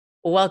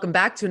Welcome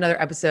back to another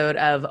episode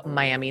of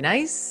Miami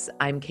Nice.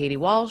 I'm Katie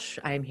Walsh.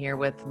 I'm here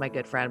with my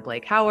good friend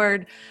Blake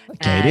Howard.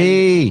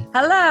 Katie.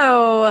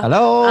 Hello.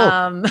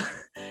 Hello.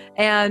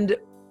 And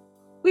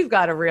we've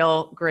got a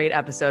real great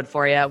episode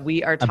for you.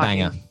 We are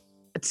talking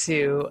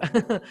to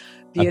Beatrice,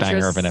 a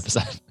banger of an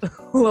episode.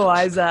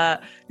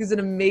 Loayza, who's an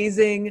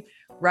amazing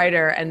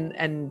writer.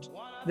 And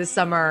this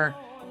summer,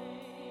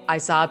 I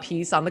saw a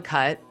piece on The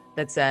Cut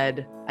that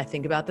said, I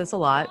think about this a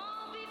lot.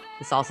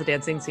 The salsa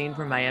dancing scene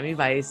from Miami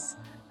Vice.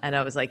 And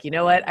I was like, you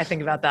know what? I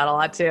think about that a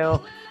lot too.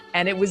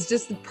 And it was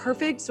just the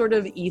perfect sort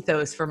of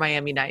ethos for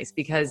Miami Nice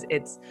because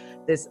it's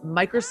this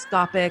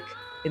microscopic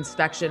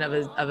inspection of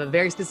a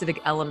very specific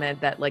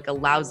element that like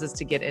allows us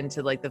to get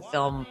into like the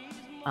film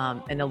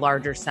in a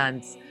larger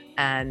sense.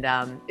 And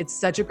it's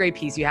such a great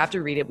piece. You have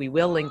to read it. We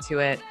will link to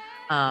it.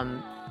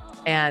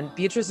 And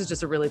Beatrice is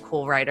just a really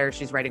cool writer.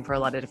 She's writing for a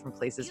lot of different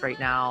places right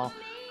now.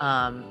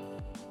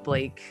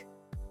 Blake,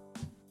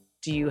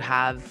 do you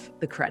have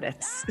the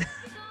credits?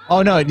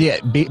 Oh, no, yeah.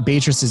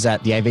 Beatrice is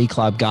at the AV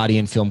Club,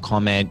 Guardian Film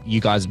Comment.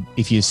 You guys,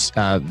 if you're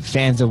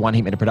fans of One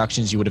Heat Minute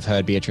Productions, you would have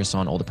heard Beatrice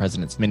on All the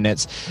President's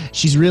Minutes.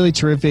 She's really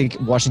terrific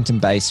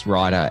Washington-based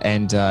writer.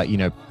 And,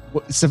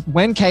 so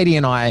when Katie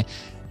and I,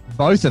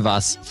 both of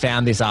us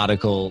found this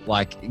article,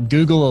 like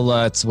Google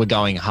alerts were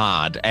going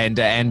hard. And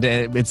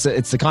it's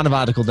the kind of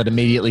article that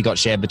immediately got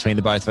shared between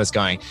the both of us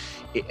going,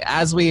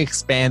 as we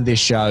expand this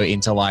show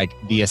into like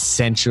the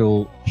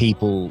essential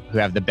people who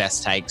have the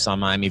best takes on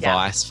Miami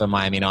Vice for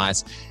Miami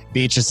Nice,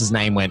 Beatrice's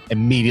name went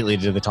immediately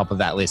to the top of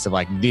that list of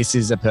like, this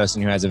is a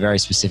person who has a very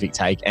specific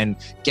take and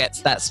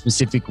gets that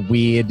specific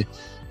weird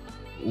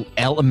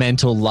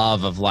elemental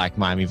love of like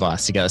Miami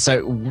Vice together.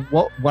 So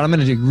what I'm going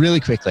to do really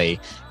quickly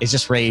is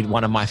just read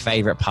one of my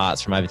favorite parts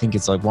from, I think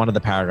it's like one of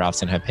the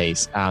paragraphs in her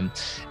piece.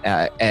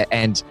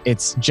 And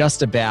it's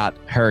just about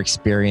her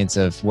experience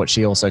of what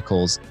she also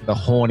calls the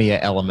hornier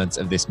elements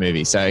of this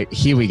movie. So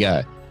here we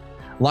go.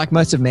 Like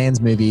most of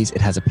Mann's movies, it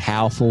has a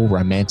powerful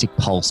romantic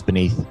pulse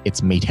beneath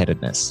its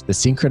meatheadedness. The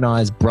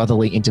synchronized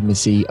brotherly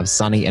intimacy of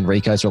Sonny and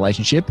Rico's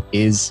relationship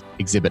is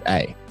Exhibit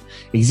A.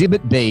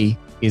 Exhibit B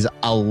is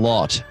a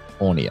lot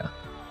hornier.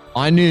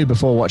 I knew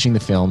before watching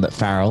the film that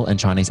Farrell and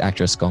Chinese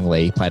actress Gong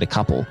Li played a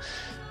couple,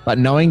 but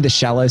knowing the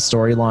shallow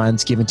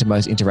storylines given to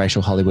most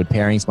interracial Hollywood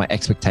pairings, my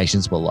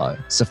expectations were low.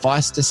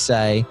 Suffice to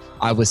say,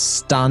 I was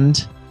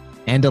stunned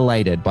and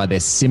elated by their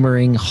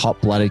simmering,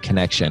 hot-blooded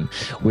connection,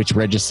 which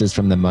registers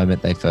from the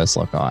moment they first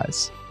lock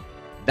eyes.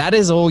 That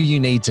is all you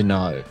need to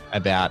know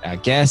about our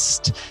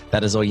guest.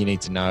 That is all you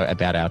need to know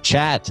about our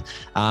chat.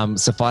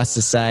 Suffice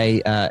to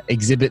say,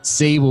 Exhibit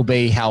C will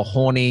be how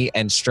horny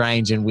and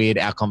strange and weird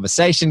our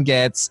conversation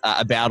gets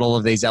about all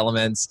of these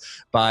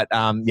elements. But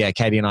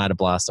Katie and I had a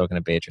blast talking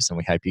to Beatrice, and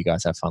we hope you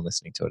guys have fun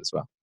listening to it as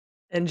well.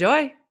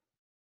 Enjoy.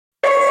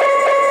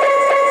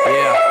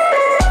 Yeah.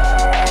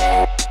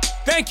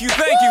 Thank you.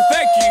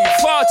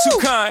 Far too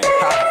kind.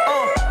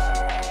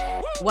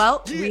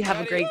 Well, we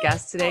have a great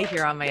guest today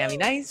here on Miami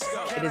Nice.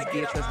 It is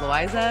Beatrice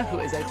Loayza, who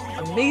is an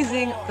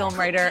amazing film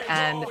writer.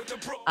 And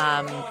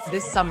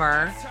this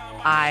summer,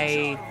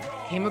 I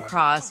came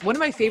across one of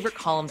my favorite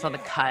columns on The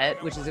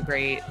Cut, which is a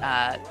great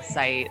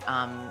site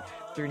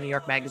through New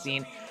York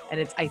Magazine.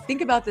 And I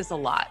think about this a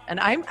lot. And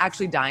I'm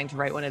actually dying to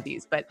write one of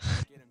these. But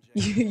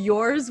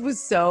yours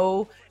was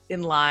so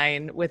in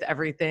line with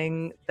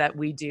everything that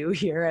we do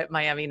here at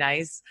Miami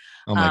Nice.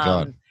 Oh, my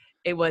God.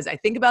 It was, I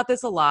think about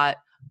this a lot.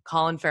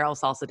 Colin Farrell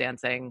salsa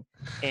dancing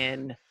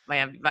in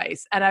Miami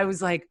Vice. And I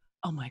was like,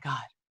 oh my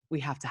God, we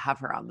have to have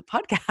her on the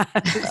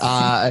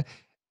podcast.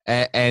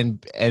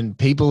 And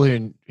people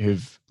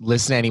who've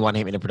listened to any One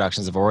Heat Minute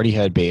Productions have already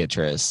heard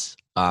Beatrice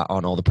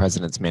on All the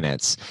President's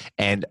Minutes.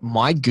 And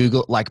my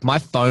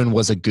phone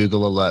was a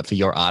Google alert for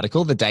your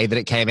article the day that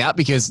it came out,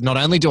 because not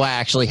only do I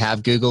actually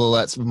have Google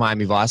alerts for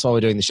Miami Vice while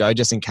we're doing the show,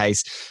 just in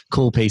case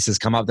cool pieces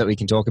come up that we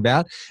can talk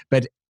about,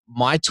 but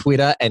my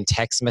Twitter and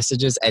text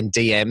messages and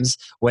DMs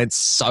went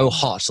so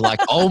hot. Like,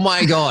 oh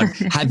my God,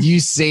 have you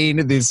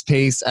seen this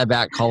piece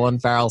about Colin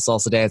Farrell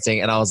salsa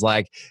dancing? And I was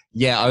like,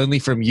 yeah, only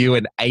from you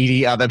and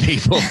 80 other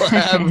people.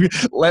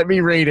 Let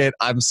me read it.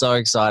 I'm so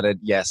excited.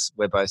 Yes,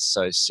 we're both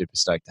so super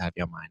stoked to have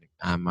you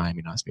on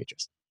Miami Nice,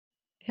 Beatrice.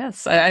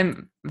 Yes,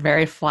 I'm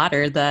very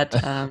flattered that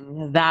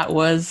that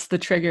was the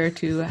trigger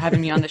to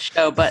having me on the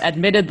show. But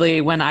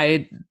admittedly, when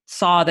I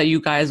saw that you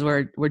guys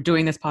were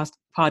doing this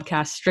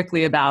podcast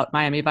strictly about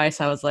Miami Vice,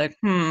 I was like,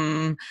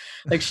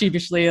 like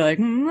sheepishly, like,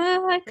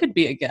 I could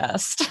be a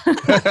guest.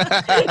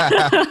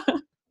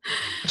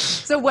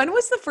 So when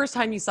was the first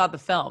time you saw the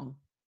film?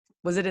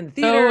 Was it in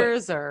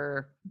theaters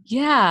or?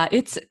 Yeah,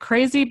 it's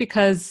crazy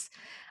because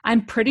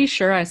I'm pretty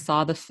sure I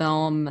saw the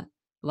film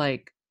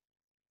like,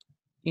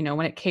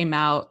 when it came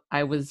out,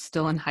 I was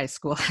still in high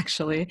school,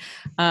 actually.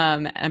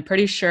 I'm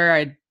pretty sure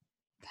I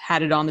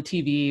had it on the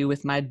TV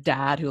with my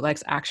dad, who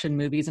likes action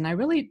movies, and I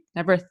really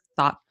never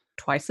thought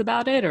twice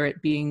about it or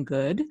it being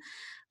good,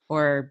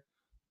 or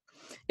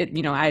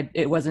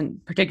it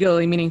wasn't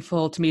particularly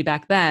meaningful to me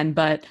back then.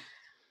 But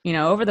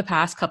over the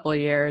past couple of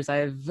years,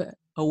 I've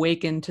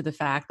awakened to the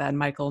fact that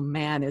Michael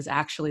Mann is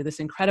actually this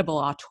incredible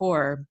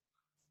auteur.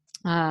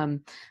 So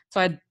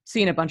I'd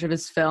seen a bunch of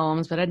his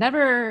films, but I'd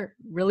never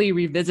really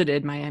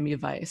revisited Miami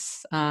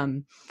Vice.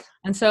 And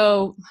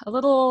so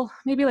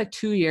maybe like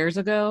 2 years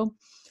ago,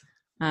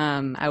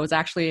 I was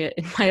actually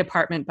in my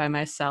apartment by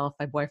myself.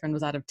 My boyfriend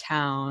was out of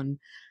town.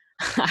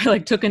 I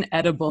like took an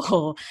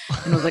edible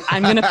and was like,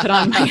 I'm going to put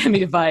on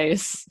Miami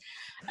Vice.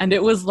 And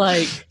it was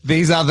like,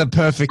 these are the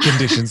perfect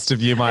conditions to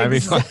view Miami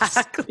Vice.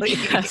 Exactly.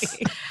 Yes.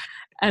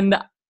 And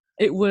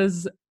it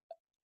was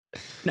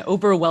an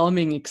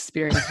overwhelming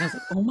experience. And I was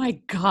like, oh my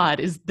God,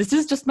 this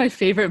is just my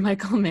favorite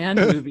Michael Mann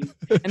movie.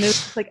 And it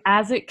was like,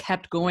 as it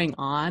kept going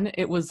on,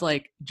 it was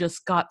like,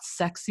 just got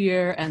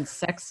sexier and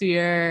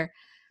sexier.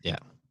 Yeah.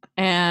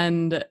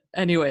 And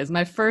anyways,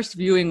 my first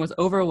viewing was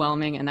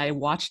overwhelming, and I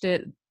watched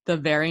it the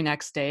very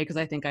next day because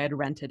I think I had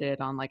rented it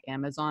on like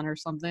Amazon or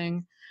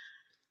something.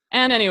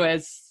 And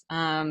anyways,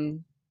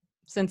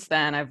 since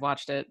then I've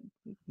watched it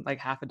like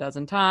half a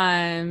dozen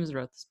times,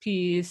 wrote this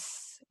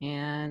piece,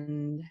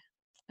 and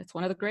it's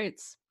one of the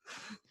greats.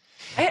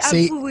 I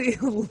absolutely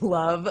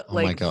love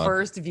like God.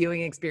 first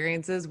viewing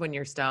experiences when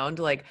you're stoned.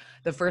 Like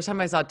the first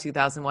time I saw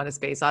 2001: A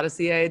Space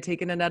Odyssey, I had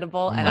taken an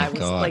edible, and I was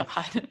God. like,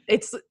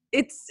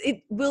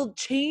 it will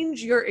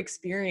change your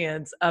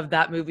experience of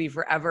that movie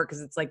forever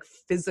because it's like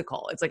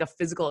physical. It's like a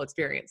physical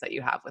experience that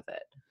you have with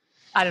it.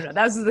 I don't know.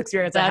 That was the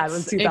experience I had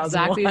with 2001.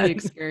 Exactly the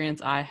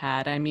experience I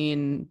had. I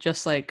mean,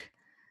 just like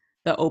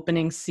the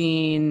opening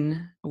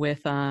scene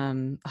with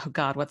oh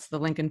God, what's the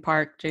Linkin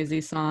Park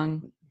Jay-Z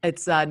song?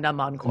 It's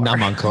Numb Encore.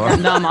 Numb Encore.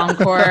 Numb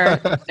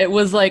Encore. It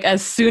was like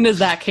as soon as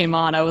that came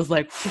on, I was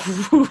like,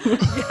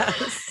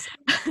 yes.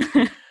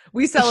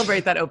 We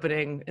celebrate that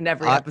opening in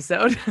every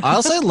episode. I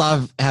also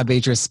love how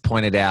Beatrice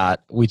pointed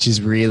out, which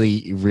is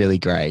really, really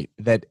great,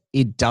 that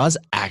it does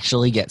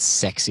actually get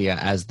sexier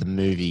as the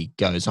movie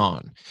goes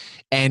on.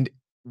 And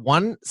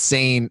one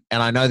scene,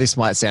 and I know this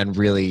might sound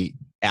really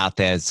out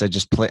there, so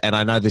just play, and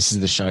I know this is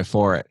the show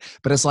for it,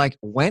 but it's like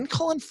when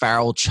Colin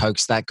Farrell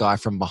chokes that guy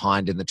from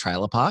behind in the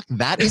trailer park,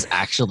 that is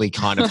actually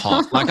kind of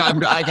hot. Like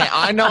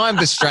I know I'm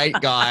the straight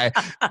guy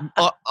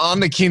on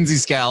the Kinsey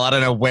scale. I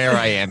don't know where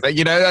I am, but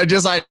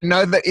I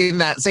know that in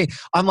that scene,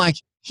 I'm like,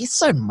 he's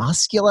so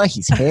muscular.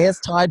 His hair's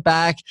tied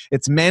back.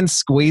 It's men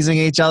squeezing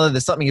each other.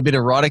 There's something a bit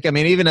erotic. I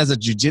mean, even as a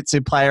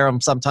jiu-jitsu player,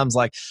 I'm sometimes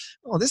like,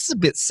 oh, this is a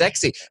bit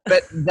sexy.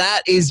 But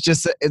that is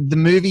just, the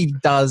movie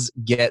does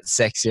get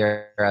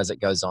sexier as it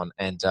goes on,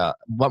 and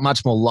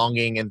much more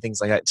longing and things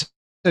like that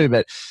too.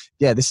 But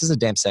yeah, this is a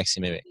damn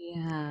sexy movie.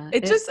 yeah.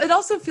 It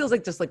also feels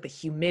like just like the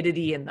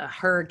humidity and the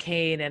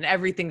hurricane and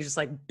everything just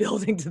like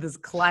building to this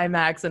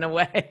climax in a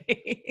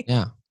way.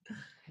 Yeah.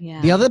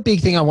 Yeah. The other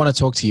big thing I want to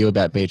talk to you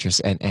about, Beatrice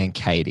and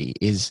Katie,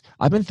 is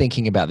I've been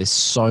thinking about this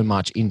so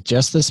much in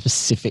just the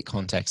specific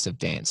context of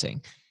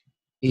dancing,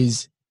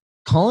 is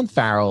Colin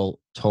Farrell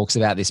talks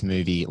about this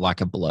movie like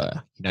a blur.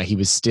 He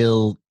was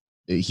still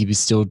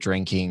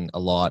drinking a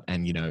lot,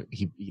 and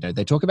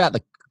they talk about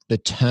the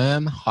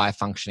term high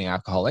functioning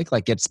alcoholic,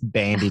 like gets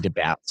bandied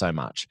about so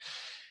much.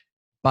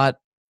 But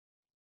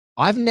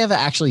I've never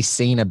actually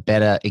seen a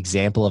better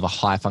example of a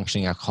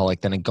high-functioning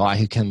alcoholic than a guy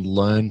who can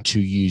learn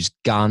to use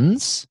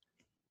guns,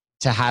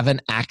 to have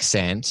an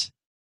accent,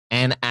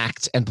 and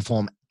act and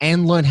perform,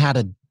 and learn how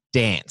to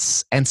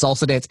dance and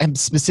salsa dance. And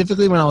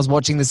specifically when I was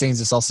watching the scenes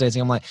of salsa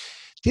dancing, I'm like,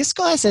 this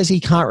guy says he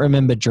can't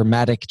remember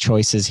dramatic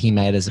choices he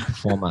made as a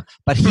performer,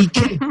 but he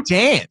can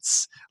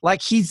dance.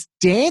 Like, he's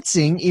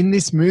dancing in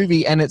this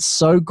movie, and it's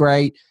so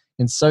great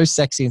and so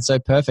sexy and so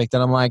perfect.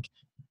 And I'm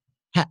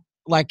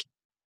like,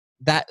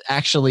 that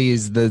actually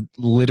is the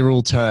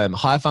literal term.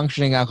 High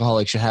functioning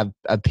alcoholic should have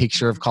a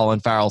picture of Colin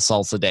Farrell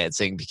salsa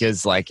dancing,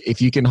 because like if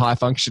you can high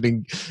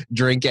functioning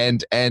drink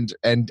and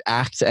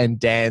act and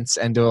dance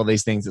and do all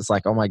these things, it's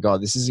like, oh my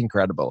God, this is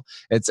incredible.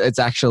 It's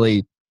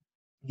actually,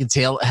 you can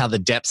tell how the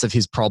depths of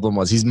his problem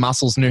was. His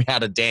muscles knew how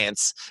to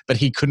dance, but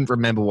he couldn't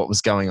remember what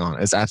was going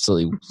on. It's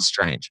absolutely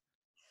strange.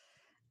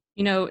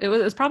 It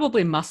was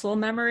probably muscle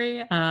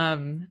memory.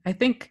 I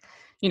think,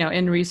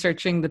 in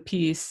researching the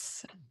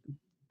piece,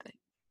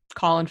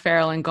 Colin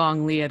Farrell and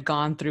Gong Li had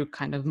gone through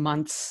kind of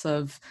months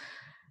of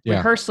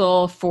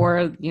rehearsal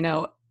for,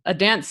 a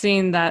dance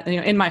scene that,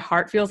 in my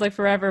heart feels like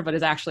forever, but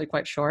is actually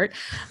quite short.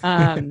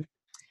 But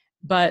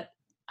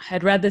I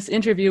had read this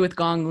interview with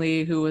Gong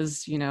Li, who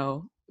was,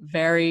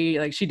 very,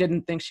 like, she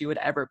didn't think she would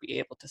ever be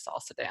able to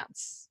salsa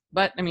dance.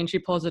 But, I mean, she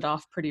pulls it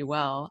off pretty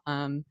well.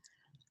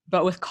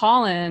 But with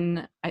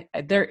Colin,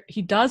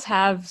 he does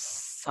have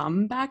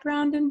some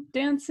background in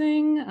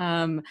dancing.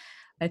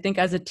 I think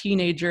as a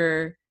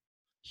teenager,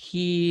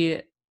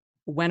 he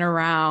went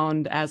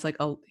around as like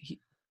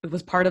it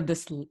was part of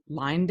this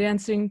line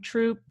dancing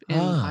troupe in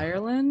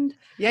Ireland.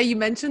 Yeah, you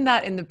mentioned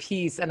that in the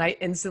piece, and I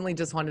instantly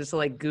just wanted to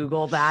like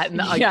Google that and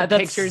the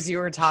pictures you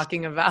were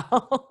talking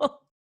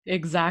about.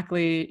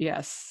 Exactly.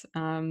 Yes.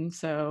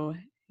 So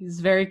he's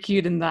very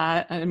cute in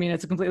that. I mean,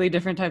 it's a completely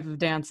different type of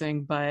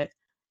dancing, but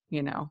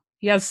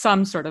he has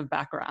some sort of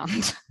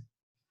background.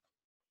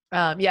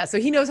 Yeah, so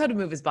he knows how to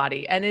move his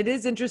body, and it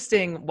is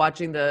interesting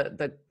watching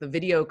the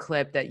video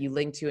clip that you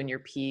linked to in your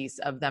piece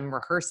of them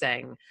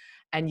rehearsing,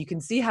 and you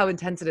can see how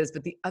intense it is.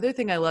 But the other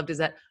thing I loved is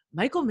that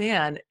Michael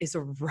Mann is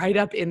right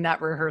up in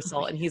that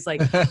rehearsal, and he's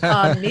like,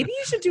 maybe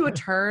you should do a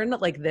turn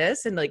like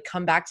this and like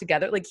come back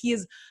together. Like he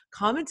is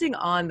commenting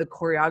on the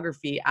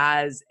choreography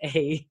as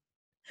a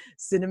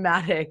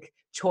cinematic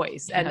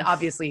choice. And Yes.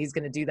 obviously he's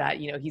going to do that.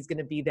 You know, he's going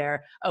to be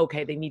there.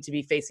 Okay, they need to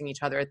be facing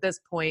each other at this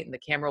point and the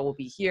camera will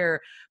be here.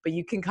 But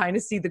you can kind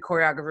of see the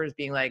choreographers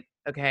being like,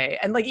 okay.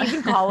 And like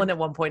even Colin at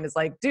one point is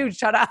like, dude,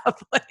 shut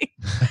up. Like,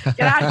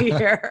 get out of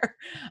here.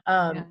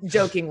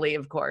 Jokingly,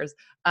 of course.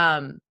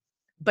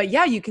 But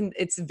yeah,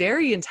 it's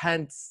very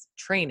intense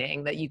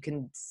training that you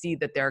can see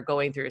that they're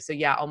going through. So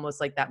yeah,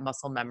 almost like that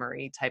muscle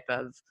memory type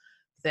of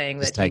thing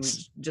that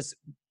takes just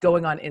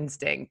going on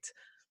instinct.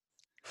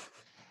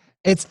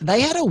 They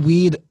had a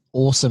weird,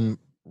 awesome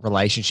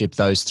relationship,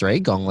 those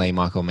three, Gong Li,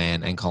 Michael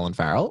Mann, and Colin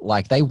Farrell.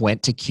 Like they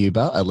went to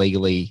Cuba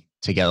illegally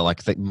together.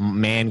 Like the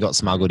man got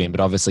smuggled in,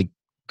 but obviously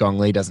Gong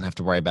Li doesn't have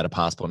to worry about a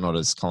passport, not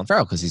as Colin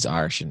Farrell, because he's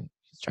Irish and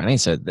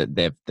Chinese, so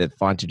they're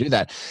fine to do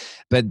that.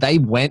 But they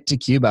went to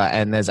Cuba,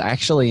 and there's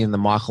actually in the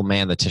Michael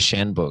Mann, the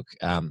Tashen book,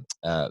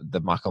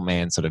 the Michael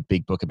Mann sort of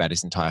big book about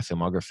his entire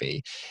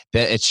filmography,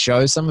 that it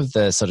shows some of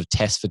the sort of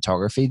test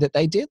photography that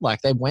they did. Like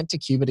they went to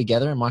Cuba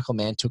together, and Michael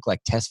Mann took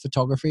like test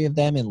photography of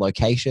them in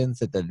locations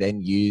that they then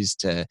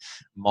used to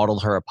model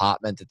her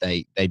apartment that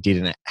they did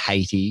in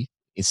Haiti,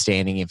 is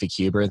standing in for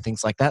Cuba and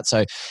things like that.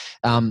 So,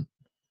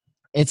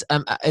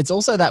 it's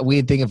also that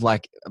weird thing of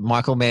like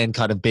Michael Mann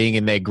kind of being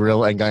in their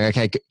grill and going,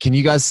 okay, can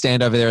you guys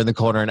stand over there in the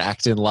corner and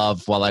act in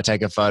love while I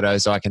take a photo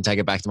so I can take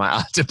it back to my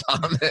art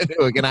department?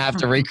 We're going to have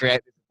to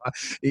recreate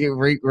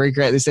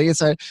this thing.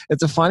 So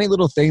it's a funny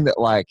little thing that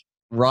like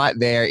right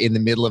there in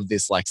the middle of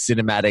this like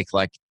cinematic,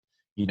 like,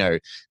 you know,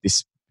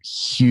 this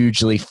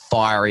hugely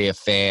fiery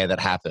affair that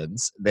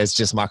happens, there's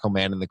just Michael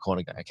Mann in the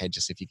corner going, okay,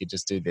 just if you could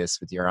just do this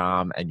with your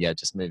arm and yeah,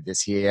 just move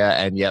this here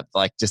and yep,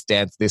 like just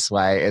dance this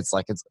way. It's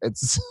like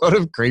it's sort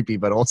of creepy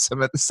but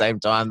awesome at the same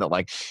time that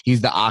like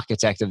he's the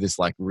architect of this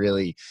like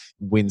really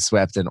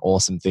windswept and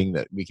awesome thing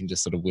that we can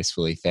just sort of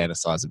wistfully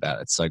fantasize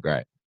about. It's so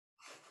great.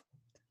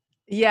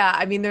 Yeah,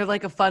 I mean, they're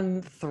like a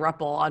fun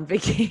throuple on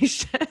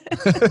vacation.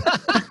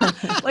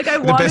 Like I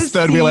The want to best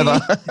third wheel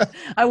ever.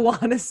 I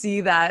want to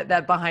see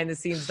that behind the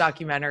scenes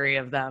documentary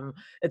of them.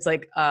 It's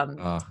like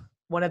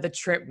one of the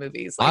Trip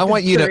movies. Like I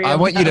want you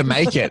to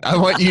make it. I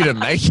want you to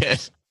make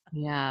it.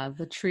 Yeah,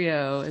 the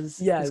trio is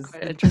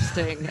quite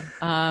interesting.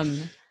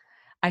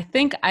 I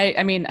think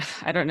I mean,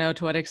 I don't know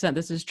to what extent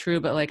this is true,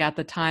 but like at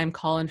the time,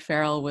 Colin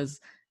Farrell was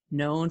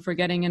known for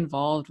getting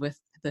involved with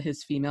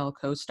his female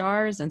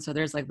co-stars, and so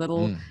there's like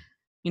little,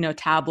 you know,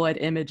 tabloid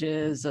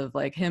images of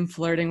like him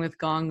flirting with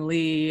Gong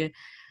Li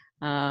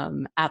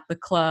at the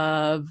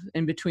club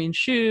in between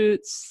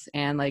shoots,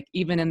 and like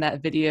even in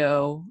that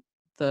video,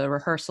 the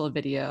rehearsal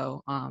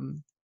video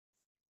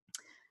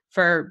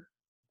for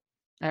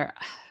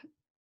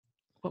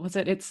what was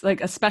it? It's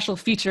like a special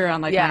feature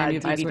on like Miami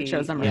Vice where it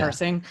shows them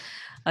rehearsing.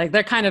 Like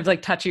they're kind of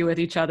like touchy with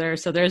each other.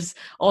 So there's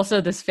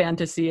also this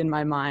fantasy in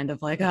my mind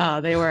of like,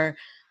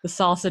 the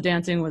salsa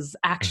dancing was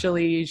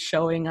actually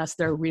showing us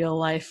their real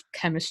life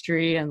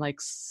chemistry and like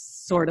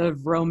sort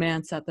of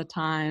romance at the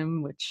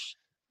time, which,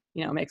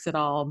 you know, makes it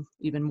all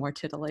even more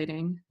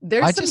tittillating.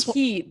 There's some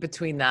heat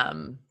between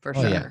them for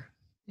sure.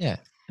 Yeah.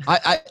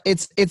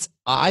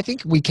 I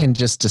think we can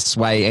just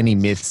dissuade any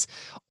myths.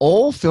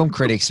 All film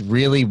critics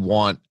really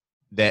want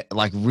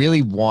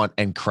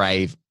and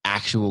crave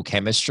actual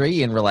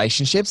chemistry in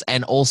relationships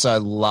and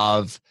also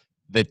love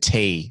the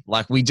tea.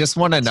 Like we just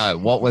want to know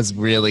what was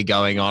really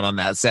going on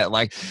that set.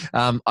 Like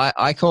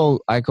I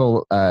call our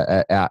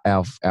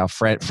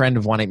friend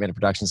of 1 8 Minute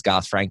Productions,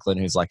 Garth Franklin,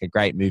 who's like a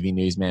great movie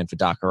newsman for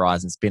Dark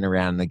Horizons, been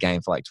around in the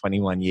game for like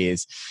 21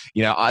 years.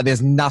 You know,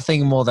 there's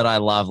nothing more that I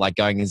love like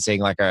going and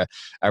seeing like a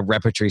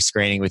repertory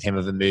screening with him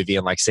of a movie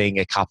and like seeing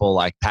a couple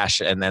like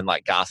passion, and then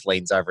like Garth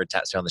leans over and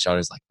taps her on the shoulder.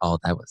 He's like, oh,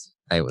 that was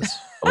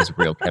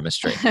real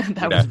chemistry.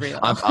 That was real.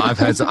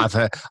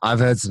 I've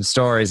heard some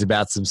stories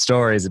about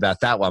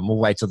that one.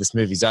 We'll wait till this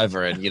movie's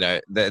over, and you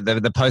know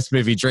the post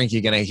movie drink,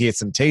 you're going to hear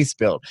some tea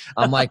spilled.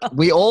 I'm like,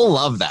 we all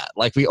love that.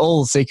 Like we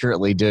all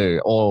secretly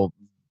do, or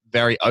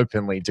very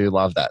openly do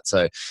love that.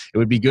 So it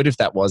would be good if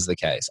that was the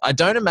case. I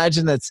don't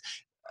imagine that's.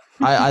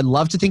 I'd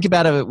love to think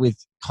about it with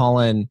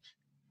Colin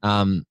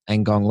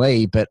and Gong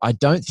Li, but I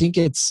don't think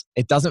it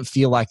doesn't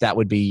feel like that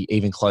would be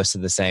even close to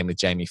the same with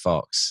Jamie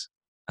Foxx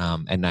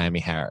and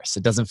Naomi Harris.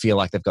 It doesn't feel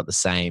like they've got the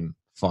same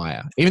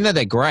fire, even though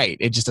they're great.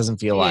 It just doesn't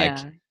feel like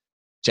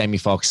Jamie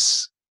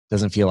Foxx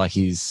doesn't feel like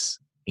he's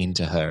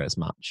into her as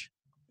much.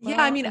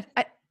 Yeah, I mean,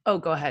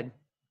 go ahead.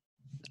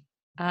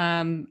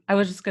 I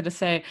was just going to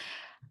say,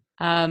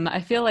 I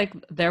feel like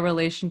their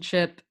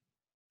relationship,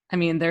 I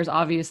mean, they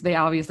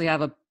obviously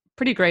have a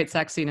pretty great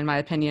sex scene in my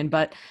opinion,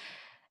 but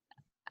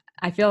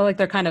I feel like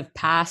they're kind of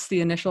past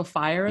the initial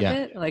fire of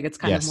it. Like it's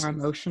kind of more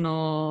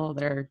emotional.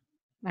 I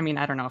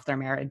don't know if they're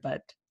married,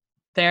 but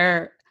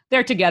they're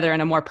together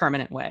in a more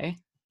permanent way.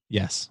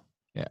 Yes.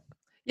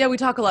 Yeah, we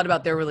talk a lot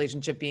about their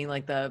relationship being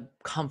like the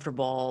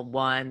comfortable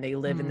one. They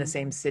live in the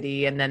same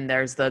city. And then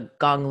there's the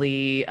Gong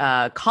Li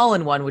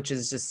Colin one, which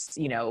is just,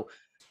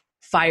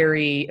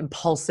 fiery,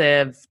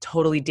 impulsive,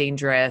 totally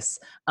dangerous.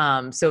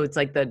 So it's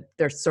like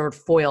they're sort of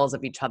foils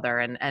of each other.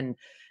 And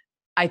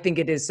I think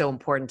it is so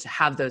important to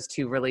have those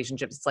two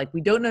relationships. It's like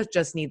we don't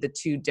just need the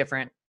two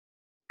different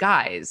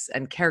guys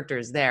and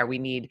characters there. We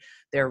need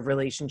their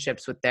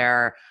relationships with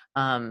their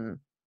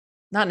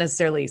not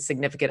necessarily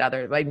significant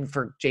other, even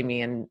for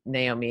Jamie and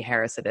Naomi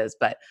Harris it is,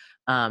 but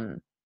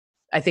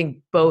I think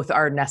both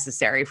are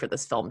necessary for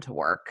this film to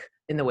work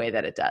in the way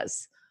that it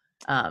does.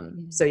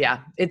 So yeah,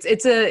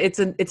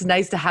 it's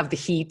nice to have the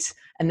heat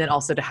and then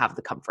also to have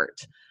the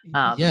comfort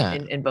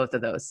in both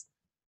of those.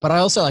 But I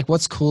also like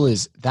what's cool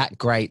is that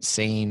great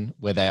scene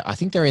where I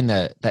think they're in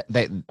at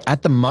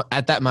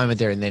that moment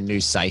they're in their new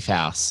safe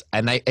house,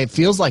 and it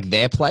feels like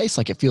their place,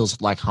 like it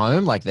feels like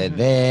home, like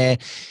they're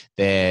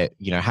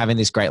having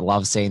this great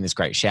love scene, this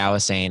great shower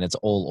scene. It's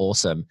all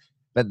awesome.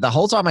 But the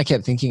whole time I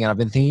kept thinking, and I've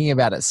been thinking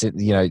about it,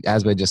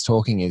 as we're just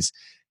talking, is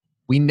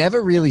we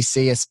never really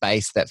see a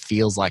space that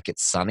feels like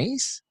it's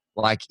Sonny's.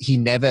 Like he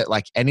never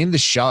and in the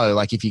show,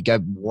 like if you go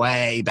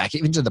way back,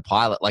 even to the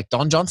pilot, like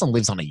Don Johnson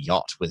lives on a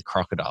yacht with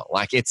Crocodile.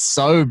 Like it's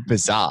so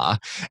bizarre.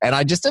 And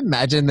I just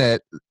imagine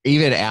that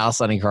even our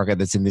Sonny Crockett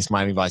that's in this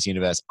Miami Vice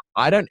universe,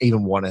 I don't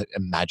even want to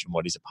imagine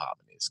what his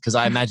apartment is. Cause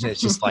I imagine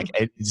it's just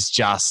it's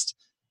just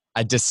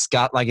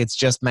it's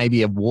just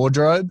maybe a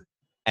wardrobe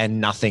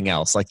and nothing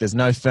else. Like there's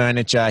no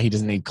furniture. He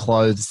doesn't need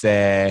clothes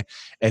there.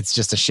 It's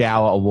just a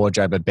shower, a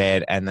wardrobe, a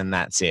bed, and then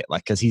that's it.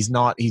 Like, cause he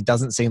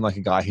doesn't seem like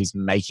a guy who's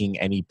making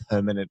any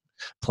permanent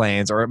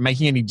plans or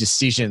making any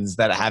decisions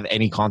that have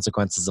any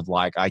consequences of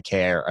like, I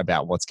care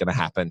about what's going to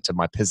happen to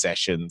my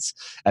possessions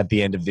at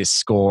the end of this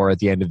score, at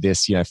the end of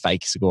this,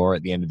 fake score,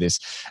 at the end of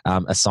this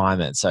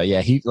assignment. So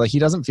yeah, he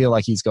doesn't feel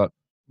like he's got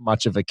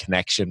much of a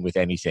connection with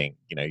anything.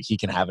 He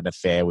can have an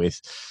affair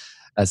with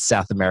a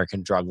South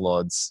American drug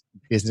lord's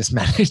business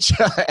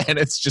manager, and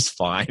it's just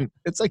fine.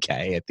 It's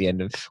okay at the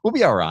end of. We'll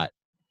be all right.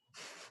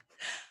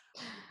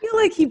 I feel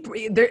like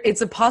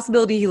it's a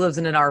possibility he lives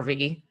in an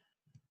RV.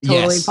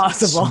 Totally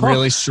possible.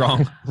 Really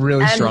strong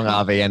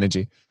RV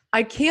energy.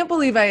 I can't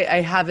believe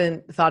I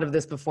haven't thought of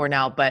this before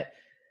now, but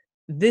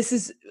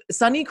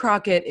Sonny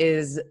Crockett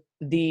is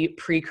the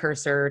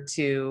precursor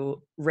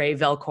to Ray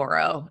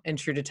Velcoro in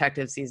True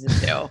Detective Season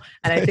 2.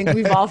 And I think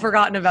we've all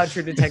forgotten about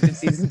True Detective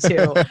Season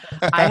 2.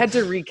 I had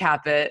to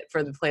recap it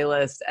for the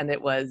playlist, and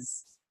it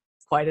was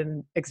quite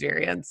an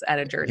experience and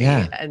a journey.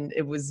 Yeah. And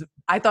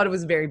I thought it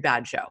was a very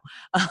bad show.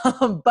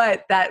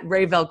 But that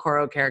Ray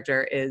Velcoro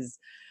character is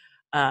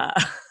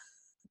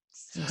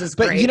just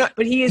great.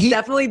 But he is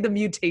definitely the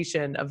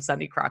mutation of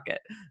Sonny Crockett.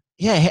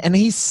 Yeah, and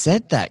he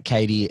said that,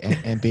 Katie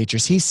and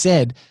Beatrice. He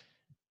said,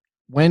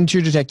 when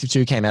True Detective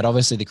 2 came out,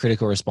 obviously the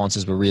critical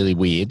responses were really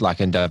weird,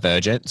 and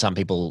divergent. Some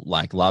people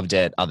loved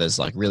it,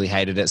 others really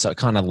hated it. So it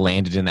kind of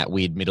landed in that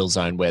weird middle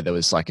zone where there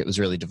was it was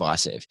really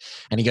divisive.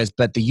 And he goes,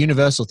 but the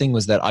universal thing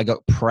was that I got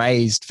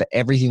praised for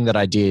everything that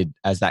I did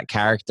as that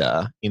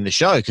character in the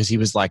show, because he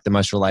was the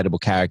most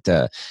relatable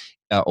character,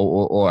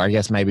 or I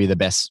guess maybe the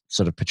best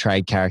sort of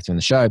portrayed character in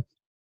the show.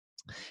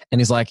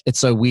 And he's like, it's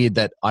so weird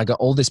that I got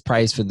all this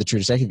praise for the True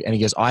Detective. And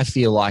he goes, I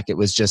feel like it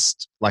was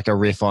just a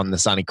riff on the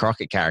Sonny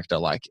Crockett character.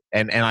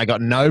 And I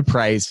got no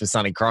praise for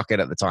Sonny Crockett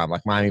at the time.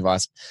 Miami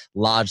Vice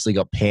largely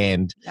got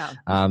panned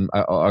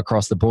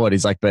across the board.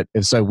 He's like, but it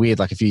was so weird.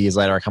 A few years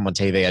later, I come on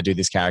TV, I do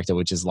this character,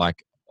 which is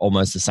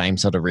almost the same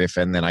sort of riff.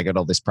 And then I got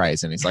all this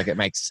praise. And he's like, it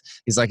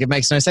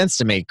makes no sense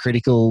to me.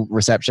 Critical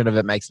reception of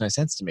it makes no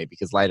sense to me,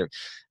 because later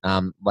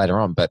on,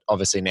 but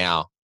obviously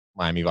now,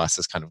 Miami Vice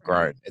has kind of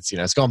grown. It's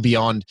it's gone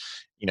beyond.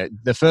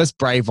 The first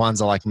brave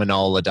ones are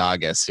Manola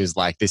Dargis, who's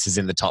this is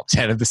in the top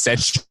 10 of the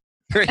century.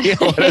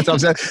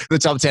 The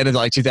top 10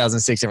 of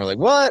 2006, and we're like,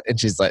 what? And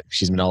she's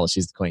Manola,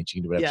 she's the queen, she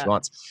can do whatever she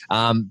wants.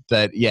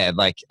 But yeah,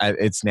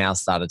 it's now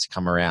started to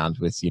come around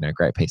with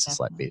great pieces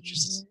like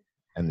Beatrice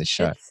and this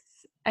show.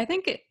 I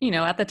think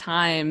at the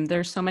time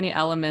there's so many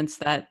elements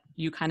that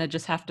you kind of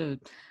just have to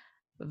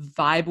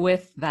vibe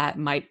with that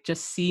might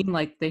just seem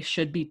like they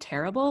should be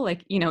terrible.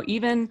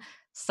 Even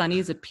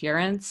Sonny's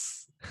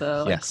appearance,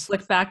 the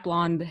slick back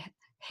blonde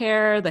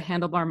hair, the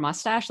handlebar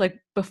mustache,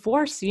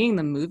 before seeing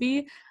the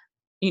movie,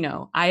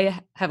 I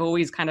have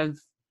always kind of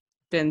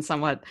been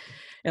somewhat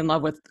in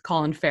love with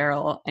Colin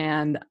Farrell,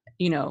 and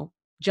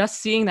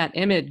just seeing that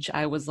image,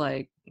 I was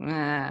like,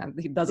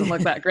 he doesn't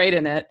look that great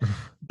in it.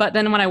 But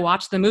then when I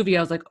watched the movie,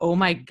 I was like, oh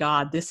my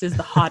God, this is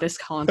the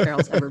hottest Colin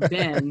Farrell's ever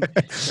been.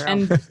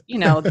 And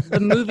the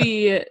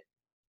movie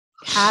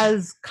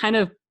has kind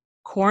of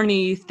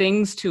corny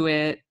things to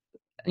it,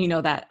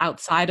 that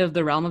outside of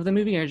the realm of the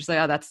movie, you're just like,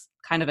 oh, that's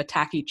kind of a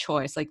tacky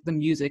choice, the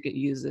music it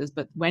uses.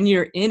 But when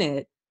you're in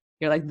it,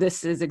 you're like,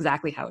 this is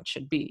exactly how it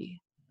should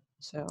be.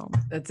 So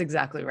that's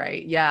exactly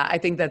right. Yeah, I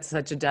think that's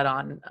such a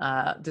dead-on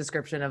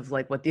description of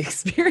what the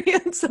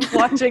experience of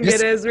watching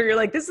it is, where you're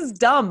like, this is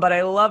dumb, but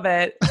I love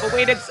it. But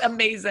wait, it's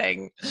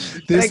amazing.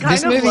 This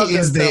movie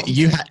is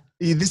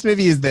This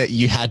movie is that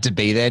you had to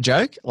be there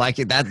joke. Like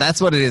that's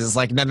what it is. It's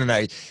like, no.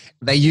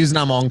 They use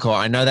Num Encore.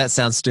 I know that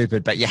sounds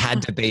stupid, but you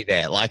had to be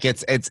there. Like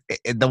it's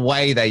the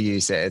way they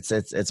use it.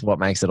 It's what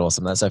makes it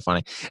awesome. That's so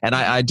funny. And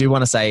I do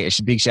want to say a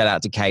big shout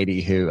out to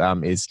Katie, who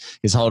is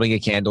holding a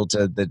candle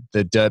to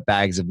the dirt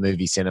bags of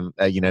movie cinema,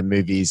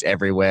 movies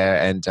everywhere,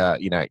 and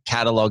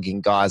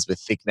cataloging guys with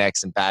thick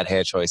necks and bad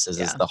hair choices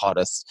as the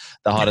hottest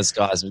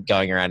guys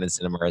going around in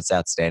cinema. It's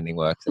outstanding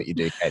work that you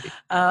do, Katie.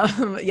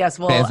 Yes,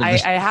 well, I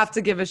have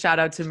to give a shout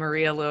out to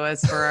Maria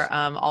Lewis for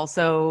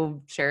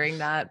also sharing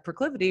that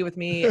proclivity with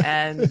me.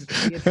 And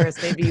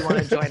Beatrice, maybe you want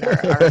to join our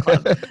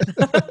club.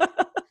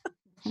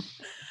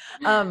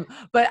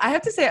 But I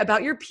have to say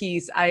about your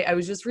piece, I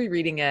was just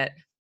rereading it.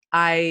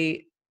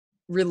 I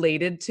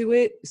related to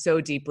it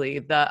so deeply.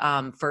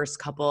 The first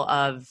couple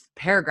of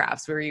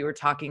paragraphs where you were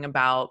talking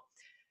about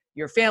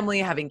your family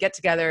having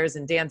get-togethers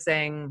and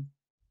dancing,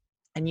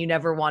 and you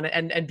never wanted,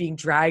 and being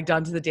dragged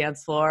onto the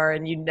dance floor,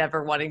 and you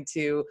never wanting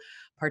to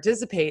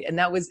participate. And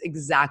that was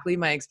exactly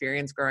my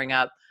experience growing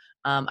up.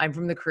 I'm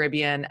from the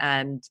Caribbean,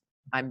 and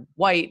I'm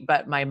white,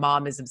 but my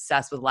mom is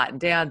obsessed with Latin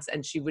dance,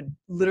 and she would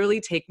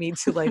literally take me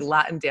to like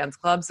Latin dance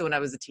clubs. So when I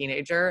was a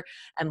teenager,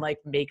 and like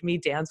make me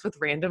dance with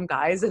random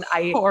guys, and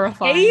I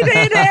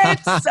hated it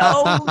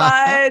so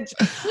much.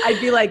 I'd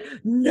be like,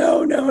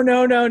 no.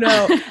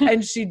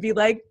 And she'd be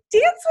like,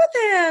 dance with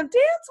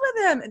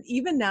him. And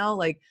even now,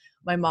 like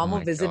my mom will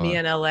visit me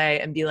in LA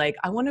and be like,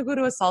 I want to go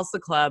to a salsa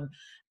club.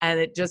 And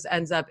it just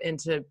ends up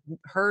into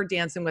her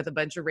dancing with a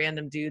bunch of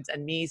random dudes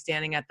and me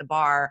standing at the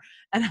bar.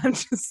 And I'm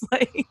just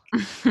like,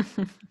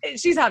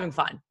 she's having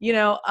fun,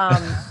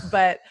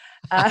 but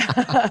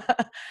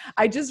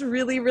I just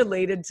really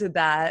related to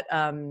that,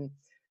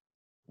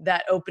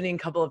 that opening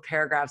couple of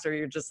paragraphs where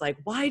you're just like,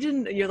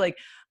 you're like,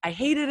 I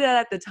hated it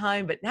at the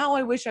time, but now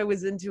I wish I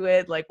was into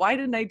it. Like, why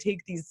didn't I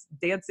take these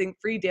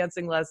free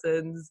dancing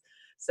lessons?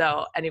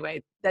 So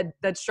anyway,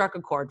 that struck a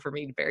chord for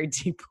me very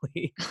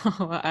deeply.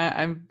 Oh,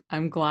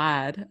 I'm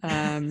glad.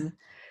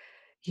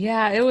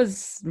 Yeah, it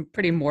was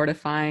pretty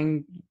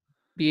mortifying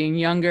being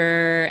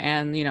younger,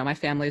 and my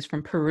family's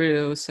from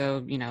Peru,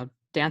 so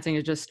dancing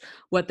is just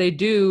what they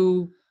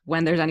do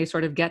when there's any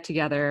sort of get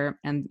together.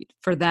 And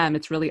for them,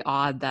 it's really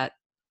odd that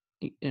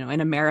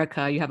in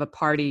America you have a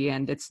party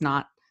and there's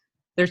not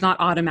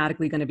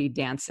automatically going to be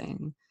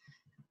dancing,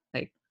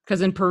 like,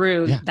 because in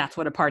Peru that's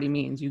what a party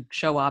means. You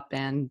show up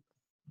and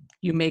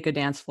you make a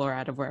dance floor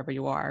out of wherever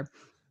you are.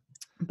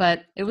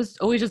 But it was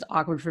always just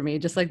awkward for me.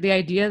 Just like the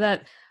idea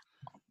that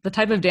the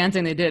type of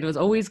dancing they did was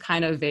always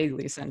kind of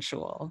vaguely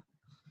sensual.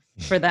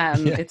 For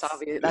them, It's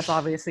obvious that's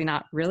obviously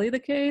not really the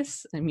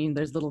case. I mean,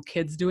 there's little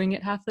kids doing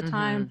it half the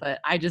time, but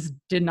I just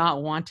did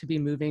not want to be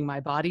moving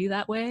my body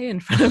that way in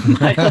front of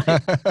my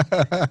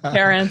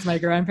parents, my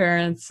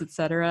grandparents,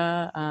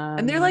 etc.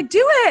 And they're like,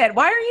 "Do it!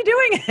 Why are you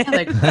doing it?"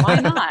 Like,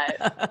 why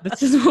not?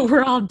 This is what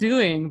we're all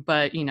doing.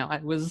 But I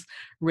was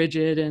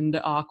rigid and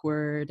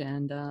awkward,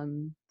 and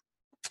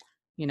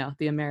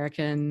the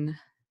American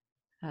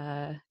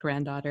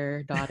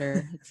granddaughter,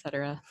 daughter,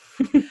 etc.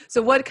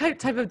 So what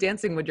type of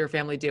dancing would your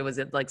family do? Was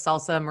it like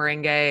salsa,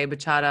 merengue,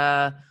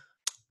 bachata,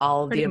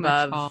 all of the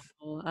above?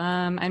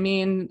 I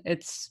mean,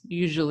 it's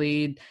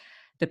usually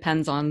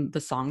depends on the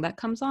song that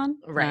comes on.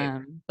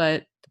 Right.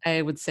 But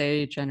I would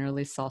say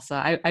generally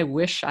salsa. I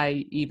wish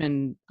I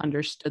even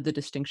understood the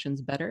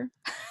distinctions better.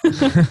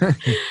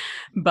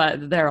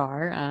 But there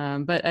are.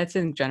 But I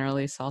think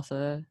generally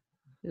salsa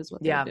is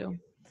what they do.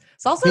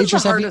 Salsa is the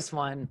hardest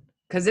one.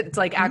 Because it's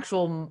like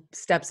actual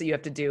steps that you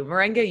have to do.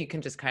 Merengue, you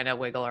can just kind of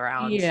wiggle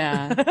around.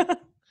 Yeah.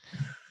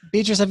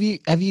 Beatrice, have you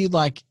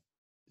like,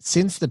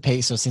 since the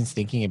piece or since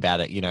thinking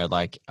about it,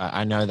 like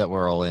I know that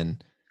we're all in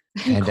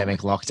pandemic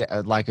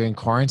lockdown, like we're in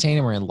quarantine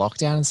and we're in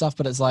lockdown and stuff,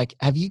 but it's like,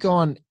 have you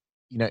gone,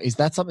 is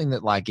that something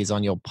that like is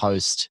on your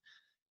post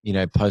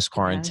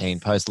quarantine,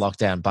 post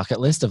lockdown bucket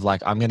list of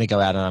like, I'm going to go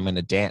out and I'm going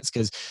to dance?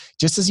 Because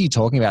just as you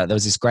talking about it, there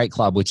was this great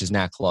club, which is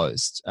now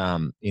closed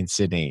in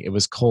Sydney. It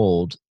was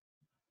called,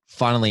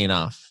 funnily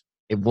enough,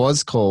 it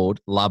was called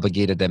La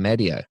Baguita de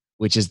Medio,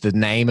 which is the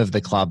name of the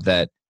club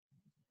that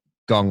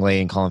Gong Li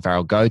and Colin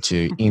Farrell go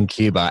to in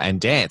Cuba and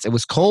dance. It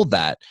was called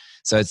that.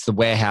 So it's the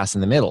warehouse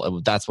in the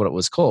middle. That's what it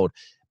was called.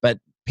 But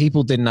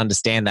people didn't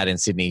understand that in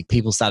Sydney.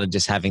 People started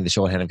just having the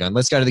shorthand of going,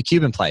 let's go to the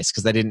Cuban place,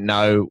 because they didn't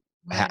know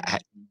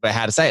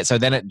how to say it. So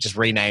then it just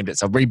renamed it.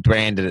 So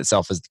rebranded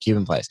itself as the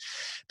Cuban place.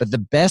 But the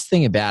best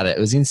thing about it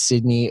was in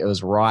Sydney. It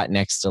was right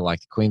next to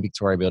like the Queen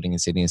Victoria building in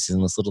Sydney. It's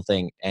in this little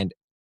thing. And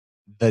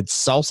the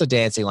salsa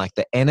dancing, like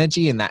the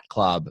energy in that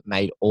club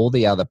made all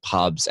the other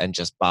pubs and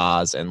just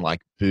bars and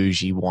like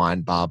bougie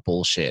wine bar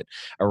bullshit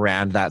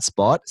around that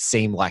spot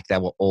seem like they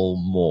were all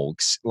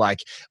morgues. Like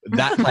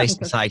that place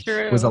was like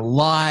was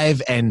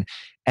alive, and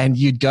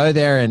you'd go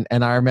there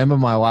and I remember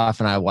my wife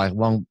and I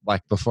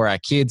like before our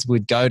kids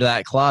would go to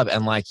that club,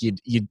 and like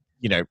you'd you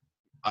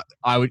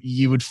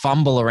would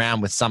fumble around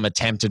with some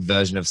attempted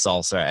version of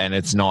salsa, and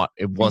it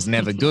was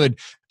never good,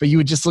 but you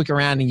would just look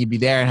around and you'd be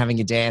there and having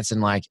a dance, and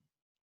like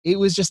it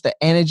was just the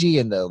energy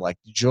and the like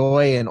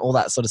joy and all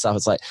that sort of stuff.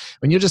 It's like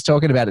when you're just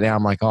talking about it now,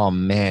 I'm like, oh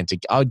man,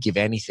 I would give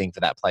anything for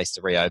that place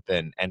to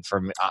reopen and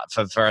for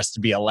us to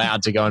be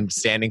allowed to go and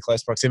stand in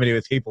close proximity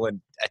with people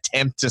and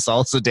attempt to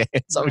salsa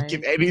dance. I would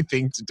give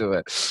anything to do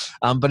it.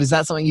 But is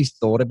that something you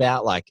thought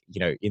about, like, you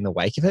know, in the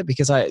wake of it?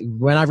 Because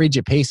when I read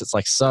your piece, it's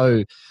like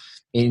so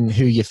in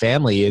who your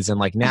family is, and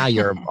like now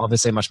you're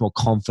obviously a much more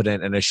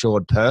confident and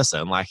assured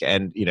person, like,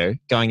 and you know,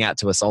 going out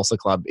to a salsa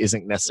club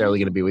isn't necessarily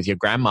going to be with your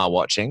grandma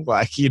watching,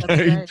 like, you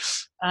know.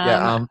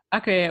 Right.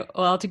 Okay,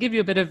 well, to give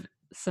you a bit of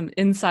some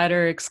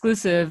insider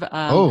exclusive,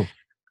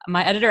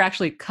 my editor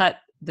actually cut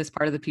this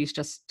part of the piece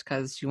just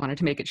because she wanted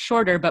to make it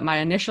shorter, but my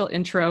initial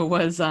intro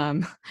was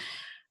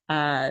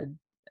I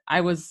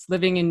was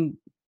living in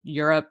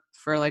Europe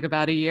for like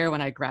about a year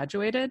when I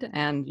graduated,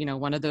 and you know,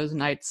 one of those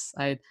nights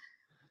I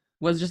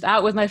was just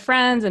out with my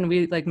friends, and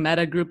we like met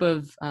a group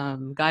of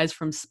guys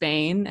from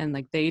Spain, and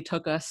like they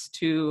took us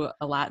to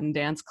a Latin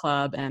dance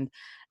club, and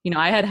you know,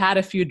 I had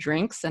a few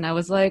drinks, and I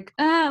was like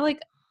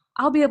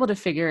I'll be able to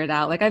figure it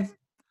out. Like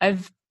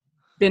I've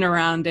been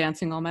around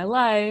dancing all my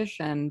life,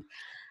 and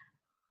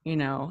you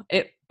know,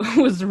 it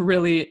was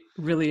really,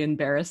 really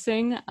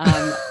embarrassing.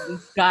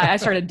 This guy, I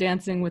started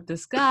dancing with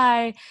this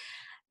guy,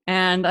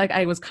 and like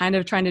I was kind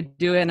of trying to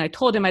do it, and I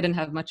told him I didn't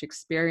have much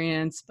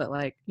experience, but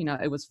like, you know,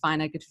 it was fine,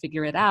 I could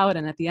figure it out.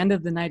 And at the end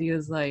of the night, he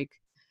was like,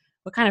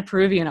 "What kind of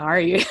Peruvian are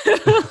you?"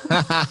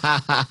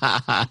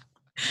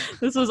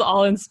 This was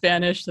all in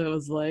Spanish, so it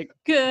was like,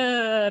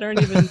 good. I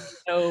don't even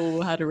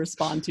know how to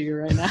respond to you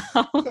right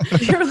now.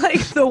 You're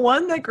like the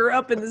one that grew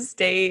up in the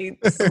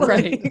States.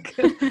 Right.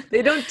 Like,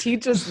 they don't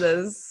teach us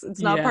this.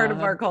 It's not part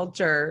of our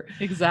culture.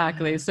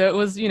 Exactly. So it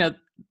was, you know,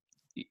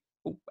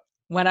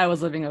 when I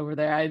was living over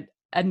there, I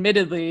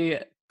admittedly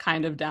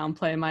kind of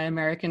downplay my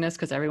Americanness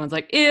because everyone's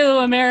like, ew,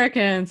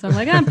 American. So I'm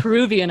like, I'm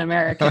Peruvian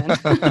American.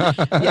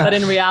 But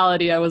in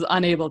reality, I was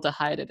unable to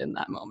hide it in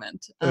that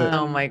moment.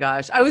 Oh my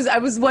gosh. I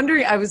was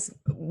wondering,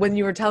 when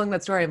you were telling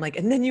that story, I'm like,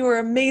 and then you were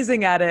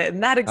amazing at it.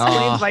 And that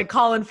explains why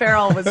Colin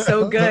Farrell was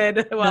so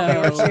good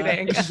while we were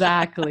shooting.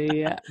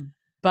 Exactly.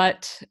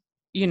 But,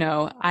 you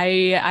know,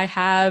 I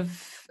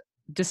have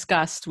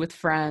discussed with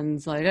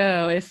friends like,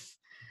 oh, if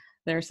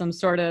there's some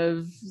sort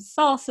of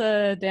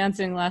salsa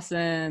dancing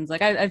lessons,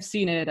 like I've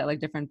seen it at like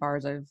different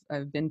bars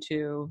I've been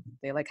to.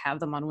 They like have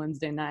them on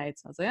Wednesday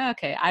nights. I was like,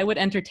 okay, I would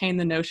entertain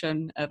the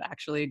notion of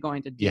actually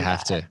going to do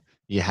that.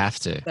 You have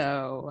to.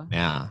 So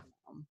yeah.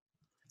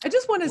 I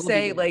just want to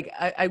say, like,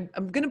 I'm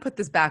going to put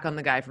this back on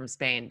the guy from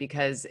Spain,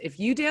 because if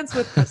you dance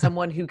with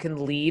someone who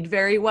can lead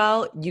very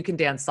well, you can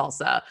dance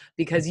salsa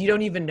because you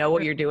don't even know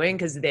what you're doing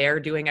because they're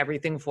doing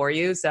everything for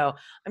you. So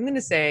I'm going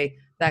to say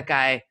that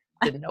guy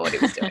didn't know what he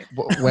was doing.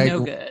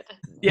 No good.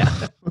 Yeah.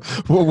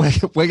 Well,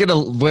 we're gonna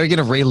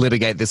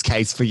relitigate this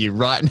case for you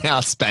right now,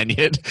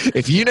 Spaniard.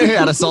 If you knew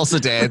how to salsa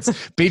dance,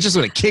 Beatrice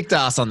would have kicked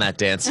ass on that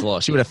dance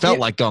floor. She would have felt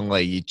like Gong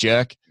Li, you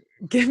jerk.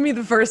 Give me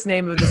the first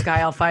name of this guy.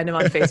 I'll find him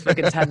on Facebook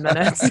in 10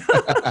 minutes.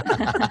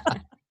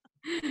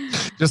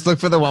 Just look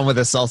for the one with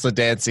the salsa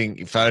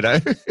dancing photo.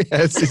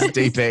 It's his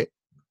DP.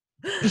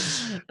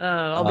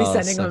 I'll be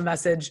sending him a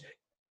message.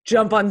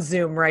 Jump on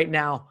Zoom right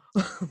now.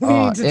 We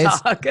need to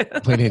talk.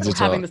 We need to We're talk.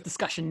 having this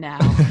discussion now.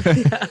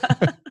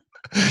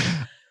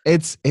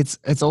 It's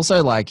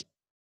also like,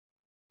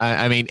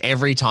 I mean,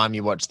 every time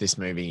you watch this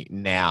movie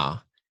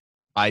now,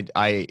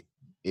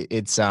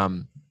 it's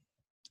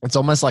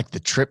almost like The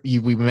Trip.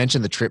 We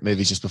mentioned the Trip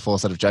movies just before,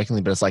 sort of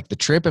jokingly, but it's like The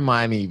Trip and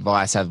Miami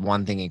Vice have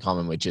one thing in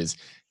common, which is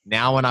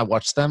now when I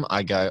watch them,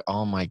 I go,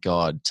 oh my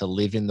God, to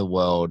live in the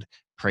world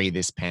pre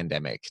this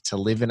pandemic, to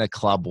live in a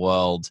club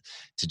world,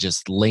 to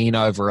just lean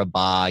over a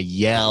bar,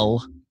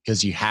 yell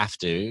because you have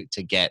to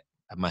get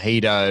a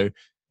mojito,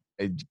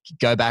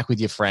 go back with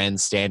your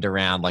friends, stand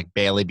around, like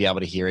barely be able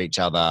to hear each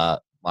other,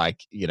 like,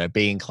 you know,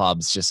 be in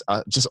clubs, just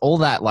all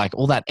that, like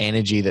all that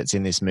energy that's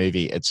in this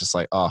movie. It's just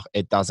like, oh,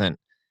 it doesn't,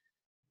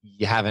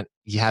 you haven't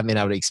been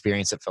able to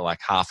experience it for like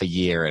half a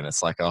year, and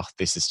it's like, oh,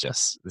 this is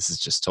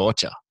just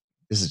torture.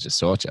 This is just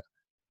torture.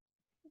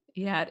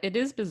 Yeah, it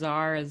is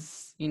bizarre.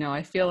 As you know,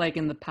 I feel like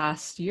in the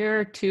past year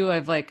or two,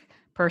 I've like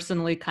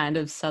personally kind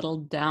of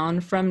settled down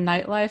from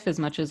nightlife as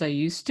much as I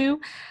used to.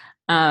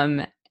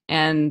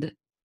 And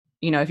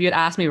you know, if you had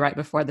asked me right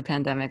before the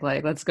pandemic,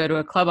 like, let's go to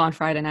a club on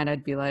Friday night,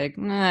 I'd be like,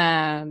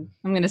 nah, I'm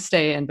going to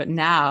stay in. But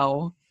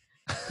now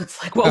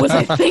it's like, what was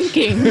I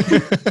thinking?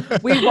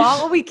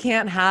 We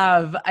can't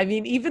have, I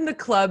mean, even the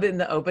club in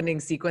the opening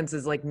sequence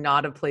is like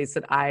not a place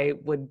that I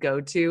would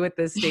go to at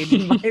this stage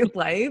in my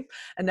life.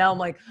 And now I'm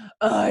like,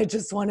 oh, I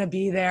just want to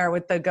be there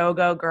with the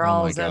go-go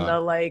girls and the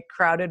like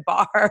crowded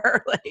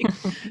bar, like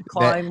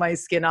clawing my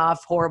skin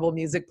off, horrible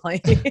music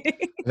playing.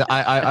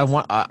 I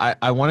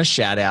want to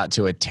shout out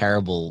to a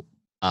terrible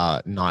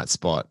night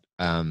spot.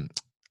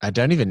 I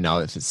don't even know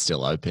if it's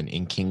still open,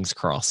 in King's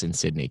Cross in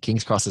Sydney.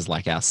 King's Cross is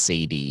like our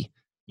seedy,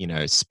 you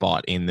know,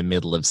 spot in the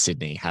middle of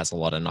Sydney. Has a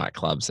lot of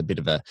nightclubs.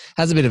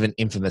 Has a bit of an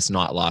infamous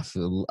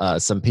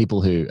nightlife. Some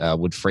people who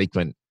would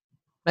frequent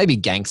maybe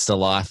gangster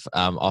life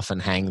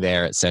often hang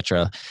there,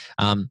 etc.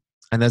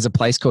 And there's a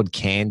place called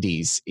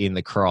Candies in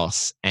the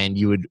Cross, and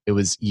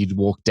you'd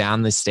walk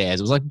down the stairs.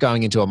 It was like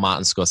going into a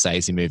Martin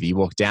Scorsese movie. You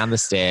walk down the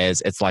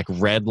stairs. It's like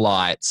red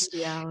lights,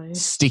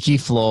 sticky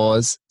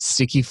floors,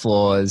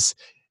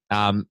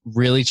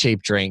 really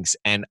cheap drinks,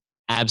 and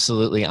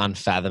absolutely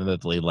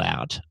unfathomably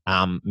loud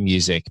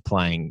music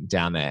playing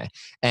down there.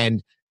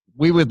 And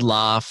we would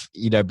laugh,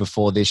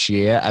 before this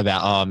year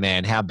about, oh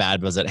man, how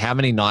bad was it? How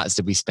many nights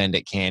did we spend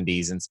at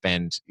Candies and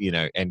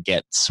and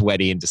get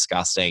sweaty and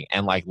disgusting?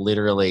 And like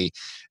literally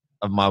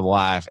my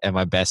wife and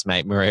my best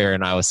mate, Maria,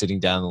 and I were sitting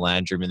down in the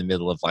lounge room in the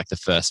middle of like the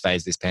first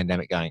phase of this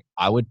pandemic going,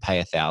 I would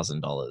pay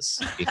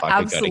 $1,000 if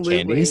I could go to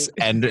Candies.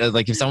 And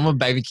like if someone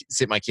would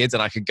babysit my kids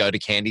and I could go to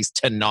Candies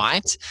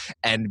tonight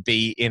and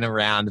be in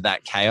around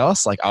that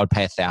chaos, like I would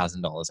pay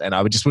 $1,000 and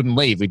I wouldn't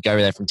leave. We'd go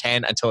there from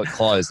 10 until it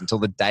closed, until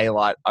the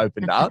daylight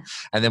opened up,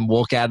 and then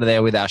walk out of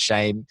there with our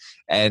shame.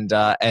 And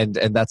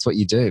that's what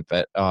you do.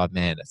 But oh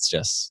man, it's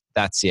just,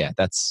 that's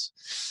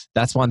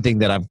one thing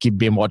that I've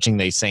been watching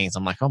these scenes.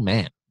 I'm like, oh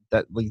man,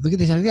 look at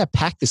this. Look how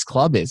packed this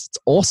club is. It's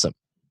awesome.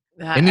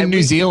 And in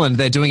New Zealand,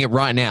 they're doing it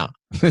right now.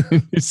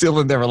 New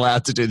Zealand, they're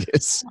allowed to do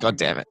this. God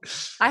damn it.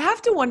 I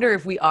have to wonder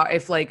if we are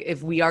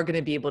going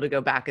to be able to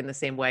go back in the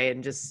same way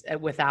and just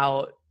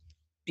without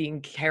being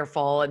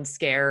careful and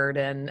scared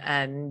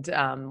and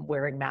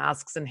wearing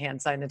masks and hand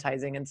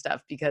sanitizing and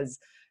stuff, because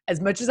as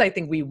much as I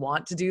think we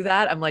want to do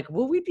that, I'm like,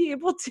 will we be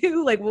able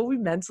to? Like, will we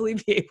mentally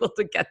be able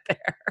to get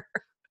there?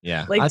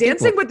 Yeah. Like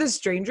dancing with a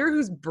stranger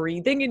who's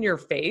breathing in your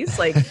face.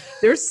 Like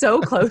they're so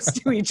close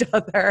to each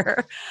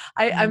other.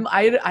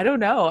 I don't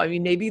know. I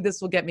mean, maybe this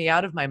will get me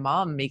out of my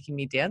mom making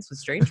me dance with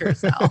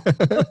strangers now.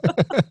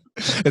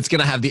 It's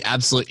going to have the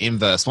absolute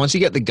inverse. Once you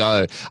get the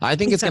go, I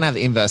think it's going to have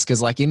the inverse because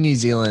like in New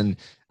Zealand,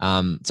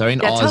 Oz. Tell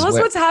us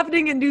what's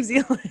happening in New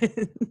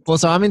Zealand. Well,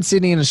 so I'm in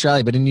Sydney in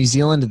Australia, but in New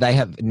Zealand, they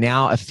have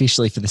now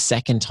officially for the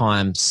second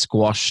time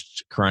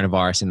squashed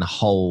coronavirus in the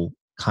whole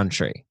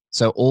country.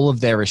 So all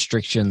of their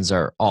restrictions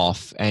are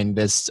off, and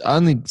there's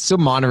only still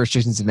minor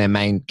restrictions in their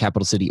main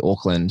capital city,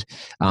 Auckland.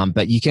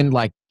 But you can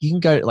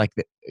go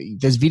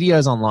there's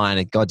videos online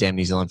at goddamn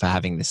New Zealand for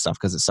having this stuff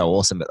because it's so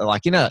awesome. But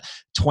like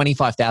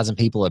 25,000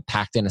 people are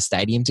packed in a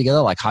stadium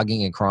together, like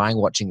hugging and crying,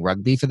 watching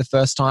rugby for the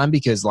first time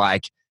because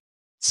like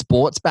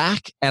sports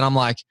back. And I'm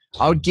like,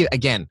 I'd give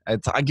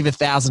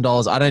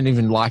 $1,000. I don't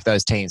even like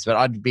those teams, but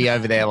I'd be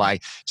over there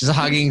like just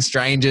hugging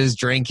strangers,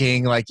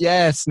 drinking, like,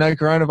 yes, no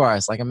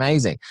coronavirus, like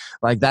amazing.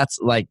 Like that's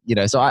like,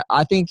 so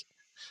I think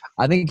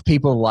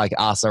people like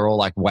us are all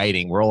like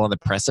waiting. We're all on the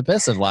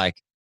precipice of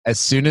like, as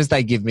soon as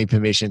they give me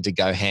permission to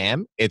go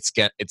ham, it's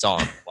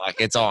on. Like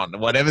it's on.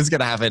 Whatever's going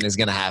to happen is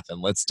going to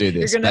happen. Let's do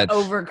this. You're going to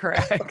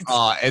overcorrect.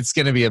 Oh, it's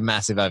going to be a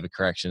massive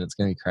overcorrection. It's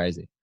going to be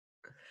crazy.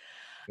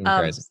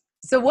 Crazy.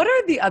 So what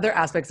are the other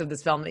aspects of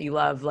this film that you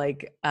love?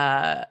 Like,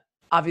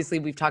 obviously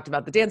we've talked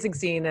about the dancing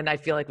scene and I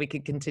feel like we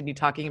could continue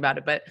talking about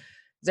it, but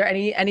is there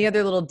any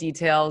other little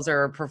details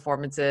or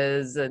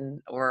performances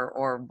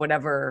or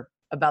whatever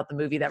about the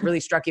movie that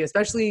really struck you,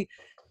 especially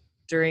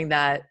during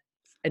that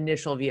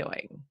initial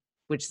viewing,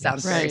 which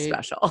sounds very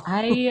special?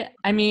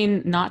 I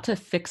mean, not to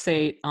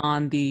fixate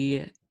on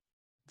the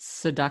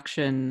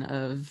seduction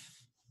of,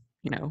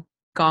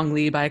 Gong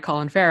Li by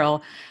Colin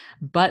Farrell,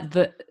 but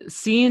the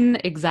scene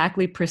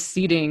exactly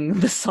preceding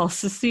the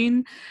salsa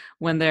scene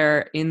when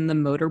they're in the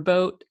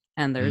motorboat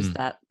and there's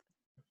that,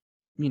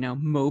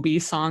 Moby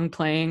song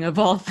playing of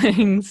all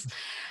things.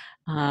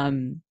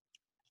 That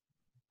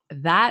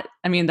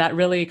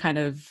really kind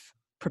of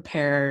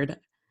prepared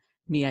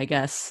me, I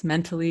guess,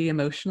 mentally,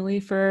 emotionally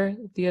for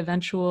the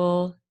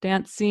eventual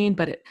dance scene.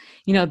 But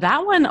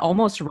that one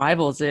almost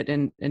rivals it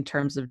in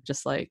terms of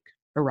just like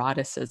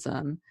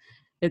eroticism.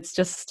 It's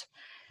just,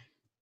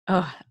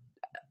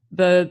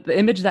 the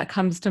image that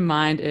comes to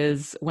mind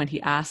is when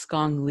he asks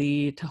Gong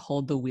Li to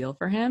hold the wheel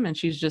for him and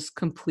she's just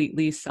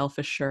completely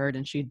self-assured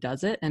and she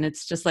does it. And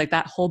it's just like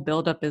that whole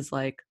buildup is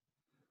like,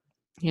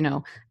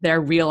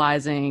 they're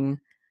realizing,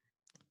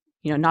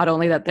 not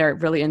only that they're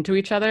really into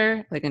each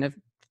other, like in a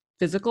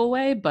physical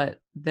way, but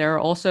they're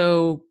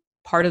also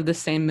part of the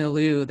same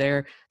milieu.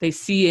 They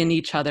see in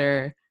each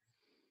other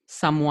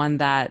someone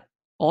that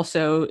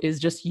also is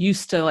just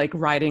used to like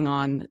riding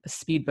on a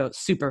speedboat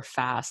super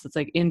fast. It's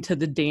like into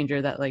the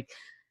danger that like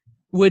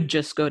would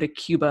just go to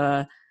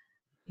Cuba,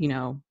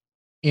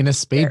 in a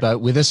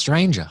speedboat with a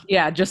stranger.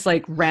 Yeah. Just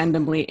like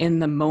randomly in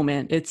the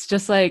moment. It's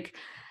just like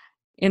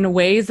in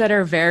ways that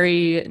are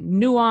very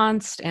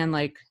nuanced and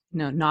like,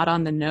 not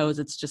on the nose.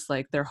 It's just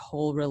like their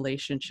whole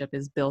relationship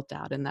is built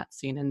out in that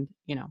scene. And,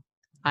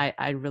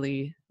 I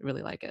really,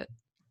 really like it.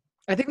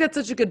 I think that's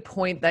such a good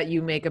point that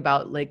you make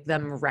about like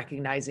them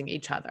recognizing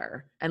each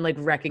other and like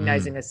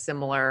recognizing a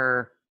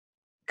similar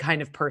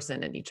kind of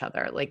person in each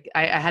other. Like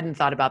I hadn't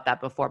thought about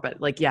that before,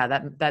 but like, yeah,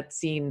 that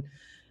scene,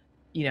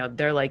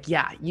 they're like,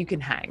 yeah, you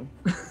can hang.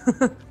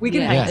 We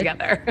can hang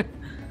together.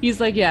 He's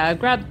like, yeah,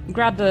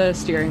 grab the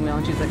steering wheel.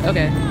 And she's like,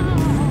 okay.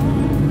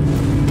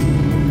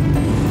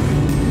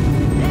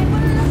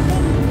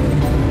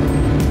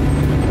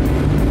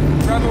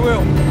 Grab the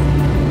wheel.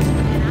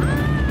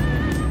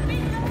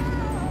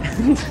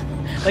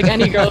 Like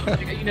any girl,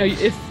 you know,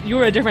 if you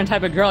were a different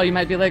type of girl, you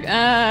might be like,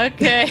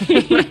 okay.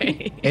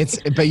 Right.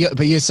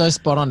 But you're so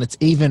spot on. It's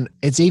even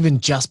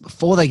just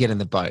before they get in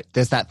the boat.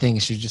 There's that thing.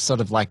 She's just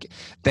sort of like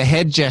the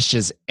head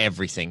gestures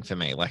everything for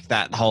me. Like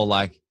that whole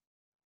like,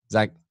 it's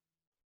like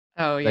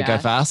Oh they yeah. go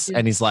fast,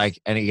 and he's like,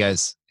 and it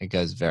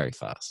goes very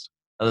fast.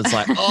 And it's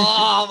like,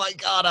 oh my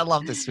god, I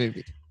love this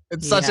movie.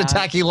 It's such a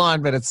tacky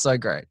line, but it's so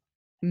great.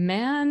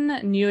 Man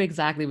knew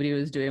exactly what he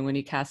was doing when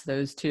he cast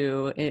those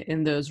two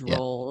in those Yeah.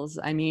 roles.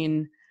 I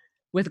mean,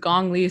 with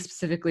Gong Li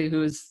specifically,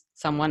 who's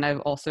someone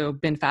I've also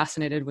been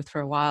fascinated with for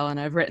a while and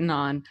I've written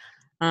on,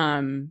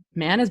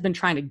 Man has been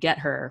trying to get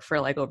her for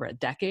like over a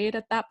decade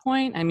at that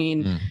point. I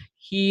mean,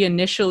 he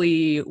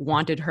initially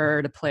wanted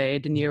her to play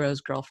De Niro's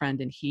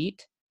girlfriend in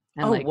Heat.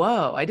 And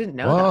Whoa. I didn't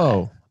know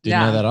Whoa. Didn't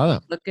know that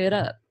either. Look it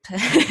up.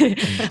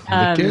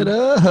 Look it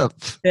up.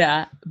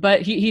 Yeah,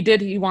 but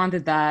he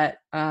wanted that,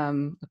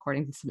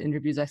 according to some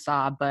interviews I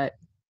saw. But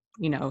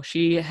you know,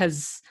 she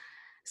has,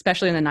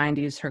 especially in the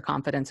 90s, her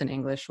confidence in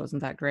English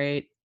wasn't that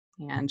great,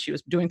 and she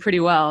was doing pretty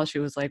well. She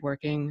was like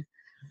working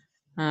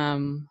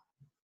on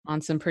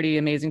some pretty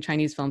amazing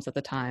Chinese films at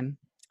the time.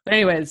 But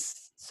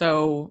anyways,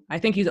 so I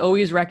think he's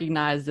always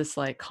recognized this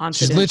like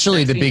confidence. She's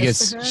literally the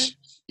sexiness to her. biggest.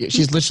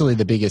 She's literally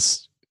the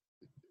biggest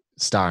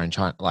star in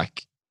China.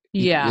 Like,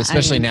 Yeah,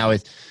 especially I mean, now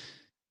with.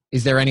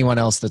 Is there anyone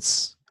else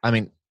that's? I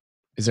mean,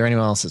 is there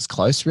anyone else that's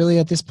close really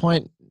at this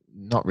point?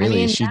 Not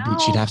really. I mean, She'd have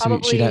to be.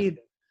 probably She'd have.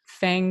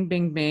 Fang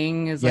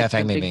Bingbing is like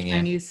Fang the big Bingbing, yeah.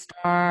 Chinese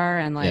star,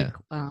 and like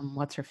Yeah.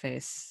 what's her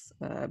face?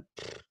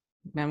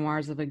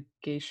 Memoirs of a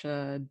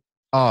Geisha.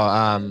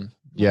 Oh,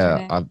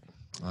 yeah. name?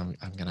 I'm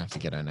gonna have to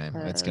get her name.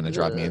 It's gonna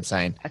drive me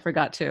insane. I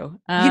forgot too.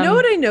 You know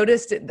what I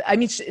noticed? I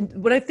mean,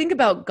 what I think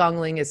about Gong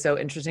Ling is so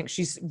interesting.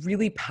 She's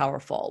really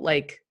powerful.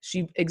 Like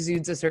she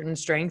exudes a certain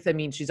strength. I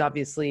mean, she's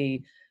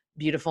obviously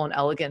beautiful and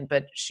elegant,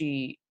 but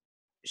she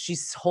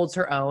holds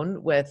her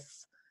own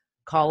with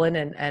Colin.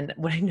 And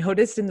what I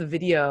noticed in the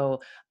video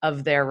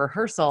of their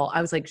rehearsal,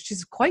 I was like,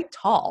 she's quite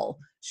tall.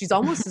 She's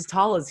almost as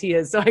tall as he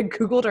is. So I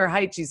Googled her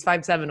height. She's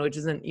 5'7", which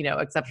isn't,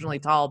 exceptionally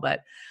tall, but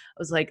I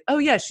was like, oh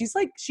yeah, she's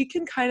like, she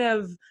can kind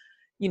of,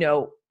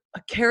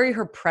 carry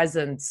her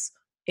presence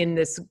in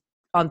this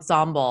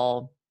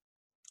ensemble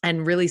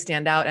and really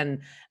stand out.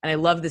 And I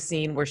love the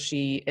scene where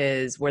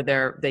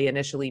they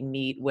initially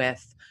meet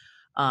with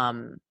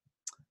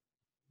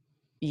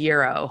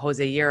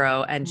Jose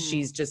Euro, and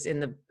she's just in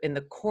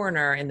the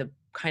corner, in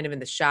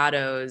the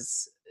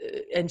shadows,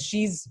 and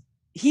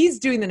he's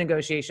doing the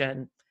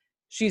negotiation.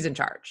 She's in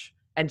charge,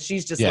 and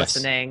she's just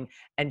listening,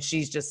 and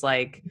she's just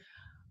like,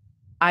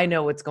 I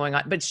know what's going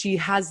on. But she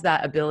has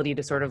that ability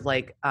to sort of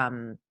like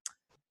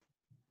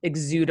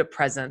exude a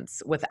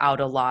presence without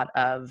a lot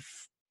of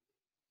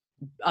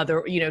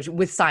other,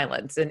 with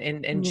silence,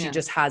 and she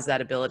just has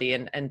that ability.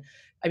 And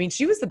I mean,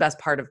 she was the best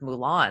part of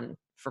Mulan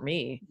for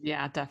me.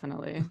 Yeah,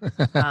 definitely.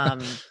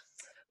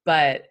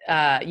 But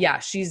yeah,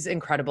 she's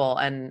incredible.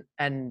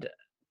 And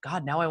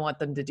God, now I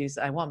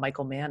want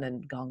Michael Mann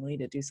and Gong Li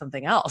to do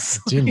something else.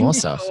 Do more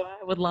stuff.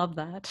 I would love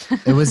that.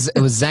 It was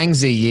Zhang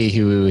Ziyi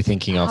who we were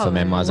thinking of for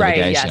Memoirs of a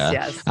Geisha.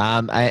 Yes.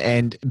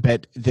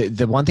 But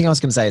the one thing I was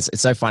going to say is,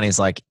 it's so funny. It's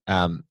like,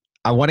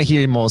 I want to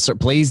hear more. So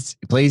please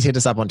hit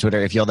us up on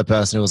Twitter if you're the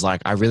person who was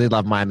like, I really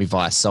love Miami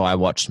Vice, so I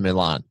watched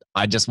Mulan.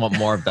 I just want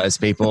more of those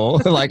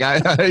people. Like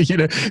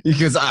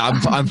because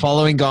I'm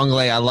following Gong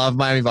Li. I love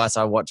Miami Vice.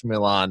 I watch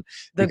Mulan.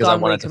 The because Gong I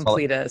Li wanted to follow.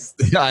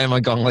 completist. I am a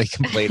Gong Li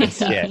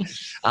completist. Yeah.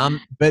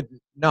 But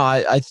no,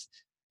 I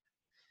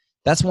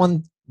that's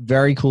one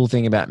very cool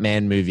thing about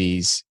Man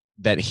movies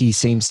that he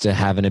seems to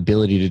have an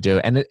ability to do.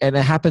 And it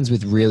happens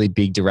with really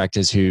big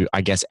directors who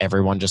I guess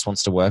everyone just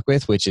wants to work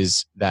with, which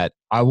is that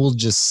I will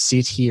just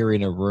sit here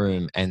in a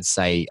room and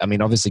say, I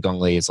mean, obviously Gong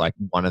Li is like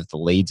one of the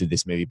leads of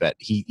this movie, but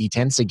he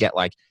tends to get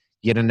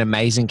an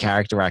amazing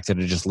character actor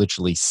to just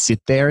literally sit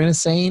there in a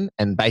scene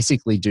and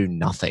basically do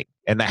nothing.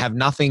 And they have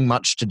nothing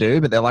much to do,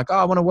 but they're like, oh,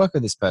 I want to work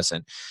with this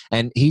person.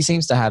 And he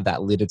seems to have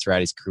that littered throughout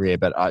his career.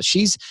 But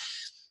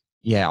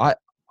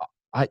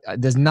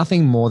there's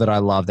nothing more that I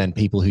love than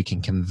people who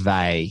can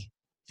convey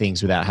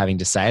things without having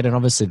to say it. And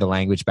obviously the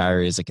language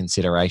barrier is a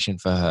consideration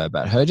for her,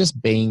 but her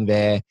just being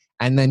there,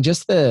 and then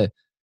just the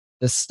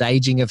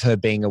staging of her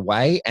being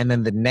away, and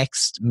then the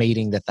next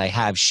meeting that they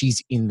have,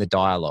 she's in the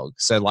dialogue.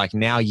 So like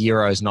now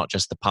Euro's not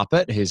just the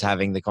puppet who's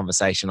having the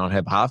conversation on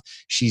her behalf.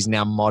 She's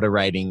now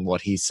moderating what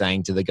he's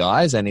saying to the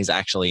guys and is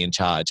actually in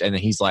charge. And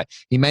he's like,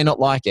 he may not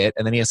like it.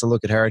 And then he has to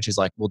look at her and she's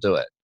like, we'll do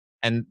it.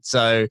 And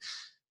so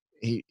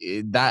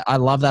I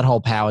love that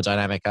whole power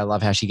dynamic. I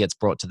love how she gets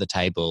brought to the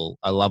table.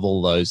 I love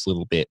all those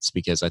little bits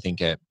because I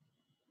think it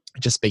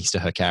just speaks to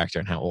her character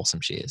and how awesome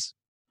she is.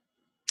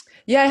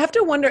 Yeah, I have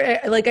to wonder.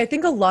 Like, I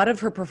think a lot of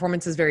her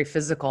performance is very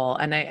physical,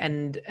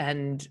 and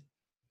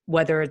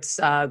whether it's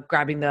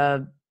grabbing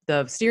the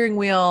steering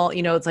wheel,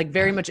 it's like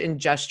very much in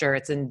gesture.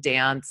 It's in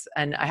dance,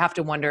 and I have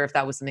to wonder if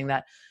that was something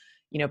that,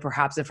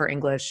 perhaps if her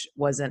English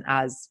wasn't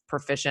as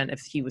proficient, if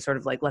he was sort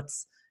of like,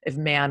 if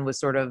Man was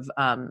sort of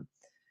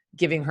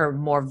giving her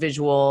more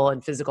visual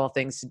and physical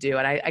things to do.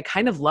 And I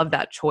kind of love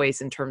that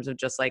choice in terms of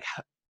just like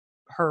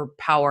her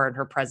power and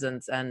her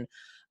presence, and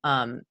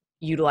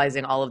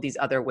utilizing all of these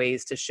other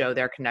ways to show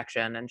their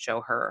connection and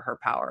show her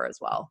power as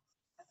well.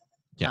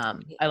 Yeah.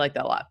 I like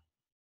that a lot.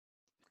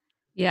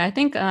 Yeah, I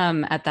think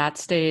at that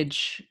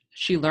stage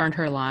she learned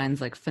her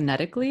lines like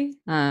phonetically,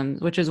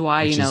 which is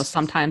why, you know,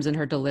 sometimes in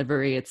her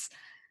delivery it's,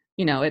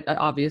 you know, it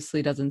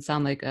obviously doesn't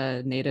sound like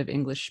a native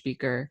English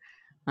speaker.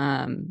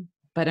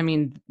 But I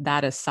mean,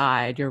 that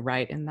aside, you're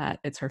right in that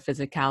it's her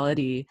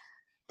physicality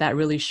that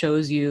really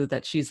shows you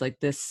that she's like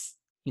this,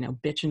 you know,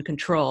 bitch in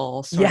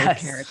control sort of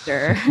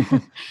character.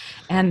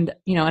 And,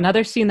 you know,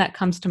 another scene that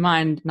comes to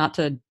mind, not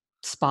to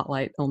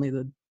spotlight only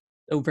the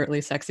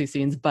overtly sexy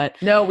scenes, but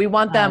no, we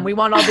want them. We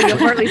want all the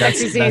overtly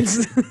sexy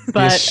scenes.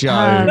 But,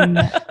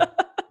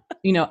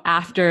 you know,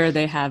 after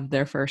they have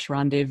their first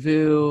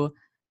rendezvous,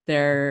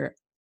 they're,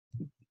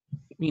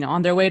 you know,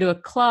 on their way to a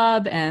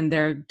club and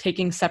they're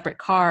taking separate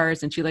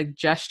cars, and she like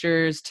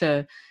gestures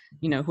to,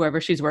 you know, whoever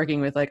she's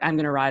working with, like, I'm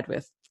going to ride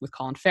with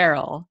Colin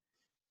Farrell.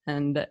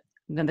 And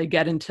then they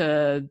get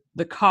into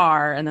the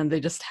car, and then they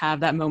just have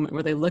that moment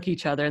where they look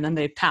each other and then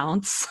they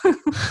pounce.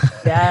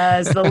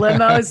 Yes, the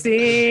limo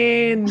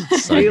scene.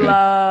 We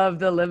love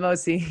the limo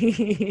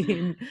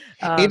scene.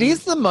 It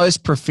is the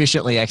most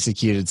proficiently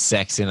executed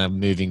sex in a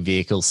moving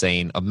vehicle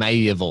scene of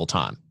maybe of all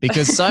time,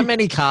 because so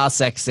many car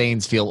sex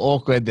scenes feel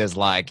awkward. There's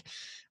like,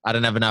 I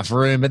don't have enough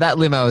room, but that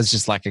limo is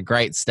just like a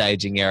great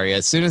staging area.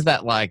 As soon as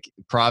that like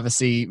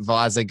privacy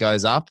visor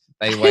goes up,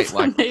 they wait. It's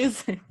like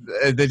amazing.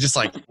 They're just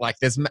like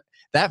there's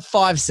that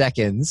 5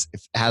 seconds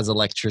has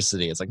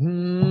electricity. It's like,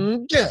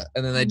 yeah.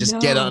 And then they just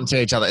get onto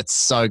each other. It's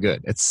so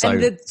good. It's so,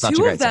 and the such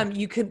two a great of them,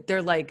 scene.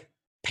 they're like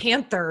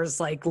panthers,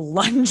 like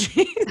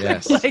lunging.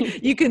 Yes.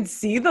 Like you can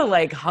see the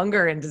like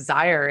hunger and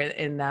desire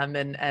in them.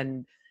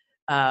 And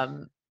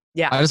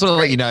yeah. I just want to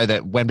let you know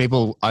that when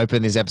people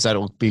open this episode, it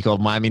will be called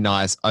Miami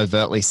Nice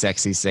Overtly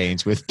Sexy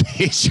Scenes with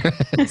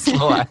Beatrice.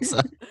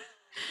 Loayza.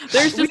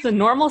 There's just the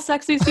normal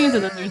sexy scenes,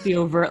 and then there's the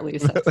overtly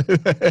sexy.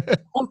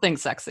 Whole thing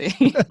sexy.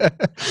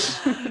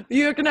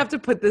 You're gonna have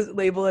to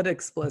label it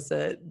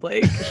explicit,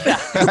 like.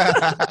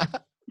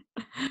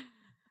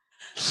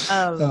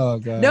 Oh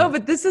god. No,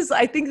 but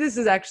I think this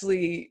is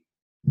actually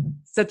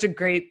such a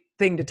great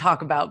thing to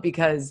talk about,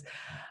 because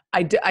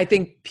I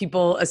think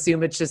people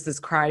assume it's just this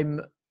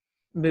crime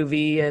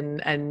movie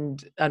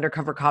and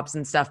undercover cops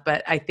and stuff,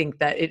 but I think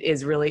that it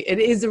is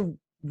a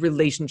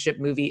relationship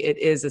movie. It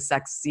is a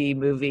sexy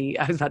movie.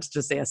 I was about to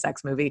just say a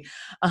sex movie.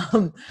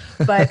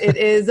 But it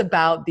is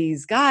about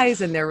these guys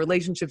and their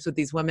relationships with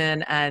these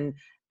women. And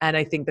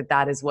I think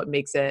that is what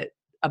makes it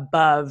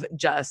above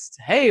just,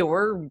 hey,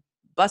 we're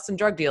busting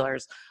drug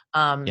dealers.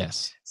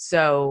 Yes.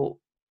 So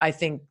I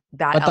think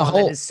that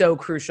element is so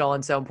crucial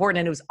and so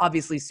important. And it was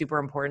obviously super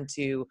important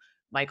to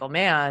Michael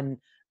Mann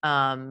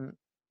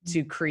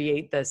to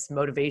create this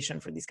motivation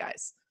for these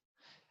guys.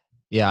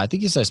 Yeah, I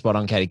think you're so spot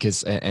on, Katie,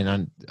 because, and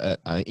I'm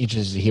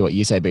interested to hear what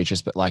you say,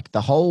 Beatrice, but like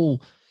the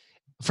whole,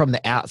 from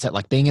the outset,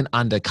 like being an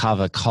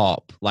undercover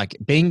cop, like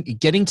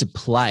getting to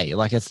play,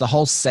 like it's the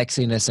whole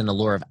sexiness and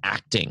allure of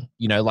acting,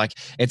 you know, like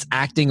it's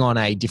acting on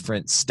a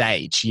different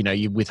stage, you know,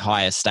 with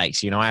higher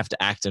stakes, you know, I have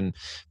to act and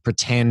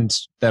pretend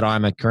that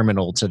I'm a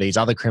criminal to these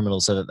other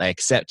criminals so that they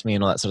accept me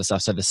and all that sort of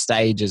stuff. So the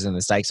stages and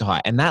the stakes are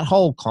high, and that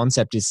whole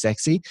concept is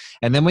sexy.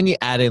 And then when you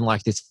add in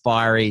like this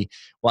fiery,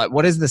 like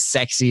what is the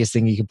sexiest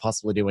thing you can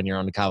possibly do when you're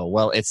undercover?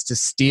 Well, it's to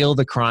steal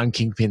the crime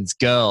kingpin's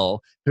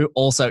girl, who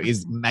also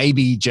is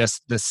maybe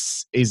just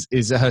this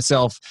is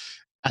herself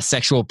a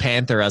sexual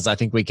panther, as I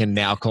think we can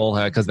now call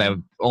her, because they're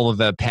all of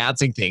the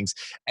pouncing things,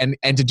 and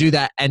to do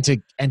that and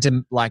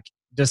to like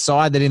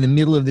decide that in the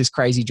middle of this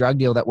crazy drug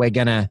deal that we're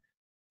gonna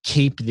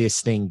keep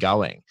this thing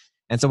going.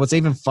 And so what's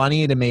even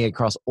funnier to me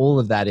across all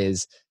of that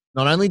is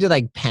not only do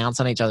they pounce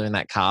on each other in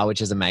that car,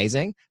 which is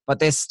amazing, but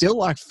they're still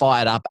like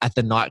fired up at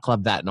the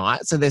nightclub that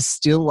night. So they're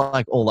still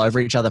like all over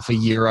each other for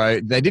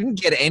Euro. They didn't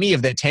get any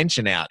of their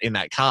tension out in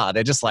that car.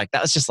 They're just like,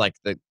 that was just like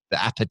the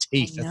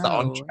aperitif, that's the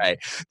entree.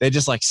 They're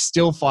just like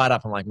still fired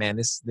up. I'm like, man,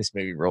 this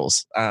movie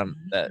rules.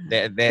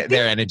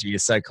 Their energy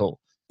is so cool.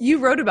 You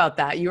wrote about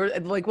that. You were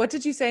like, what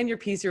did you say in your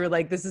piece? You were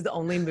like, this is the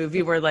only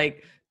movie where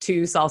like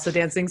 2 salsa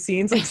dancing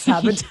scenes like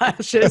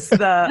sabotages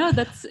the. No,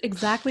 that's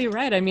exactly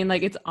right. I mean,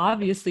 like it's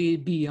obviously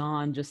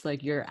beyond just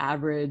like your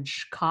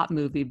average cop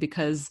movie,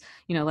 because,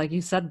 you know, like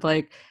you said,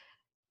 like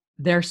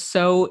they're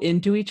so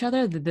into each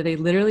other that they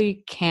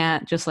literally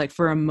can't just like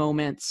for a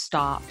moment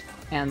stop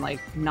and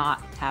like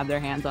not have their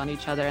hands on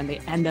each other. And they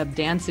end up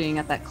dancing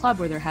at that club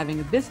where they're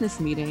having a business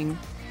meeting.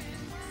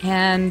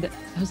 And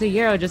Jose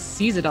Hierro just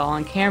sees it all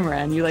on camera,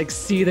 and you like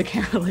see the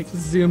camera like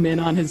zoom in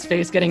on his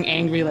face getting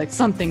angry, like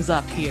something's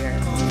up here.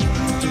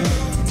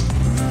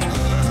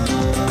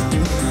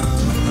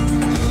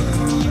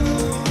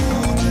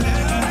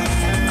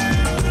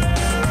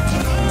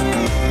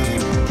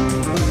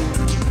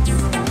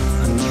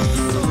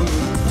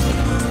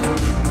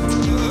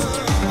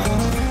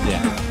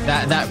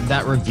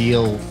 That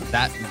reveal,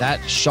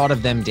 that shot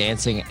of them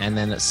dancing, and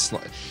then it's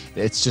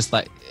just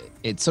like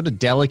it sort of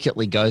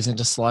delicately goes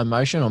into slow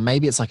motion, or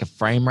maybe it's like a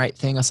frame rate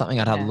thing or something.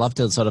 I'd love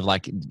to sort of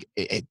like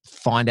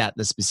find out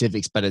the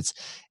specifics, but it's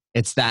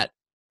that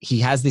he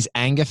has this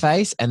anger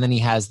face, and then he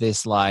has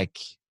this like,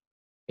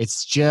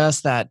 it's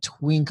just that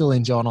twinkle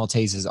in John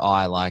Ortiz's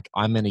eye, like,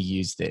 I'm going to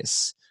use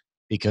this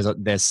because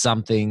there's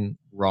something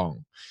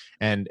wrong.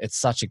 And it's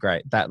such a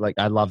great, that like,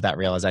 I love that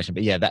realization.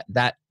 But yeah,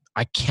 that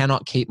I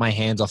cannot keep my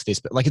hands off this.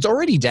 But like, it's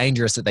already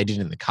dangerous that they did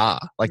in the car.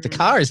 Like the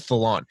car is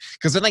full on,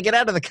 because when they get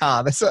out of the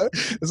car, that's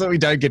what we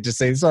don't get to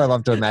see. That's what I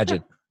love to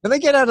imagine. When they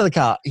get out of the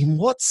car, in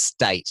what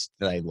state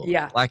do they look?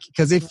 Yeah. Like,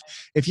 because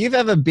if you've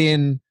ever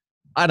been,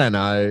 I don't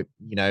know,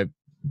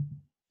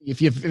 if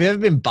you've ever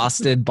been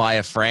busted by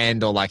a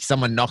friend, or like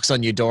someone knocks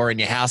on your door in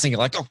your house and you're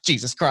like, oh,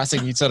 Jesus Christ,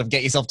 and you sort of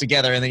get yourself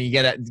together, and then you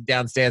get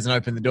downstairs and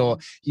open the door,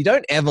 you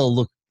don't ever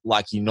look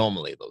like you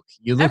normally look.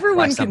 You look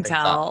Everyone like can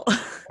tell.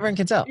 Everyone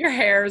can tell. Your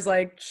hair's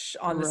like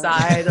on the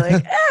side,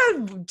 like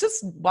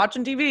just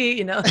watching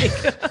TV, like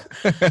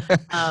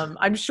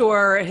I'm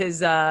sure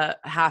his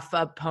half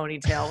up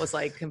ponytail was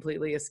like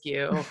completely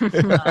askew.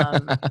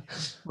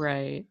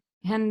 Right.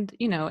 And,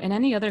 in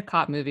any other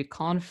cop movie,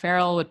 Colin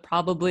Farrell would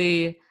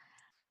probably,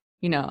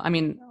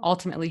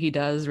 ultimately he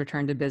does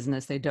return to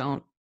business. They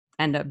don't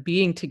end up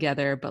being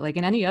together, but like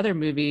in any other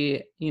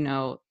movie,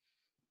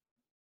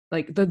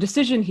 like the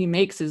decision he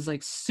makes is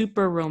like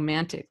super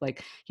romantic.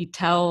 Like he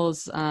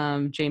tells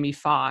Jamie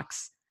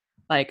Foxx,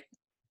 like,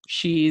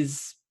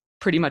 she's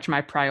pretty much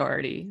my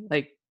priority,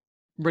 like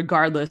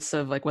regardless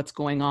of like what's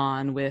going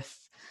on with,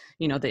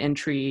 the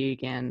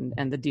intrigue and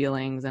the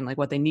dealings and like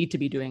what they need to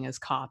be doing as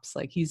cops.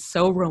 Like he's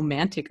so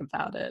romantic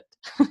about it.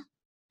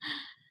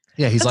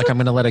 Yeah, he's like, I'm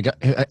going to let her go.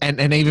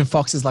 And even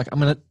Fox is like,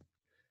 I'm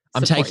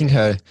taking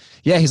her.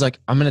 Yeah, he's like,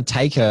 I'm going to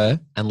take her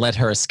and let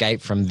her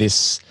escape from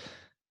this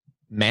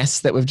mess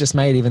that we've just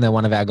made, even though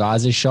one of our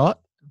guys is shot.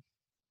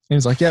 He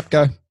was like, yep,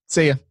 go.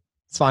 See ya.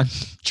 It's fine.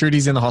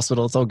 Trudy's in the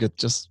hospital. It's all good.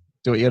 Just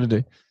do what you got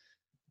to do.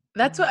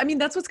 That's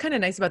what's kind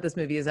of nice about this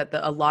movie, is that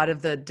a lot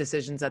of the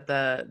decisions that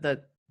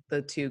the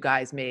two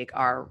guys make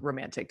are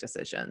romantic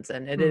decisions.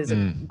 And it is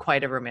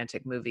quite a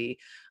romantic movie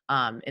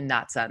in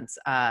that sense.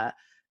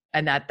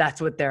 And that's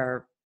what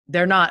they're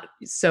not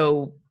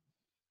so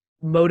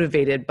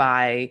motivated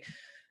by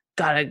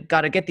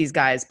gotta get these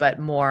guys, but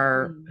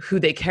more who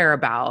they care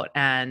about.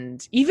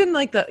 And even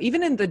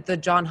in the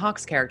John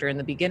Hawkes character in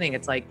the beginning,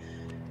 it's like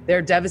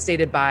they're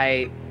devastated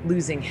by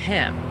losing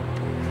him.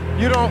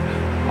 You don't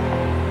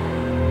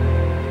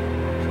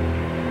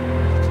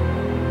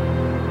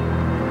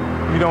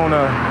need to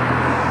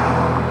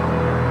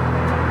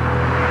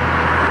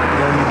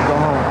go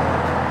home.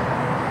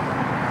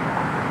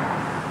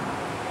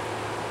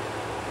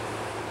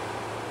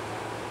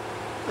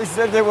 They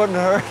said they wouldn't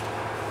hurt.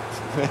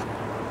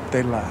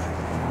 They lied.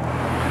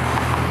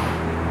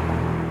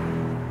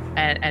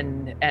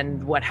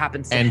 And what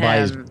happens to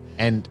him.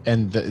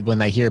 When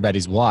they hear about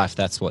his wife,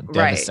 that's what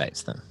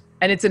devastates them.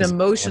 And it's an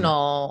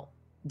emotional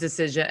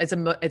decision.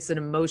 It's an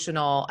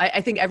emotional,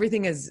 I think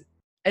everything is,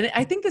 and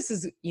I think this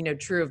is,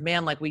 true of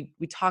Mann. Like we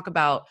talk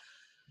about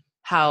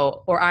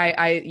how, or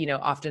I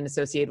often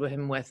associate with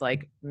him with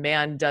like,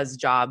 Mann does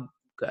job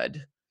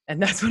good.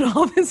 And that's what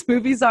all of his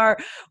movies are.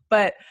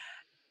 But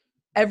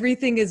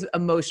everything is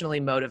emotionally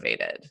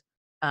motivated.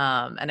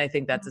 And I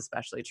think that's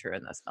especially true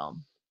in this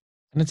film.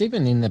 And it's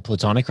even in the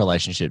platonic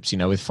relationships,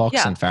 with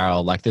Fox and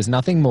Farrell. Like there's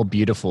nothing more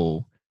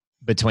beautiful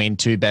between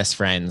two best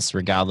friends,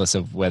 regardless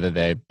of whether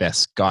they're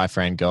best guy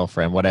friend,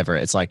 girlfriend, whatever.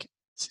 It's like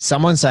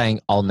someone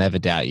saying, I'll never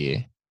doubt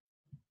you,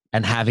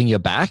 and having your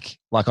back,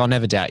 like, I'll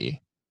never doubt you.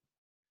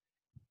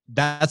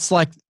 That's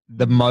like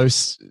the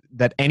most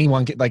that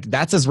anyone can, like,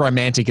 that's as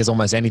romantic as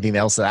almost anything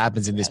else that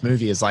happens in this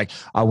movie, is like,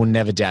 I will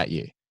never doubt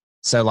you.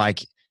 So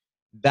like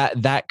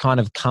that kind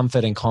of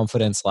comfort and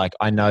confidence, like,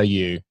 I know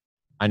you,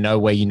 I know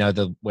where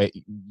where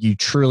you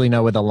truly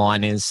know where the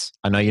line is.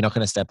 I know you're not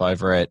going to step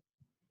over it.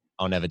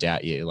 I'll never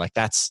doubt you. Like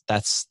there's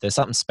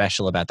something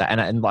special about that.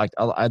 And like,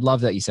 I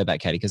love that you said that,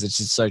 Katie, because it's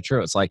just so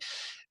true. It's like,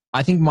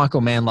 I think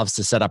Michael Mann loves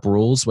to set up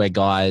rules where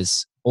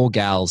guys or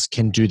gals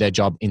can do their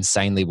job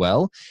insanely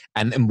well,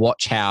 and then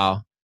watch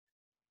how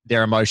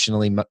their emotional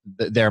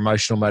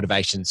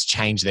motivations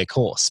change their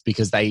course,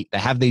 because they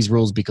have these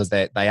rules because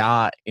they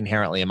are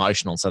inherently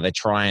emotional. So they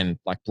try and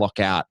like block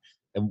out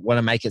and want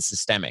to make it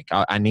systemic.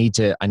 I need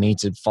to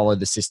follow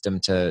the system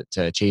to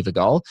achieve a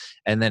goal.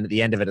 And then at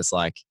the end of it, it's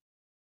like,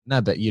 no,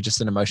 but you're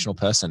just an emotional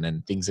person,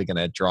 and things are going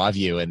to drive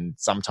you, and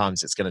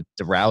sometimes it's going to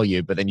derail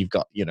you, but then you've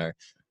got,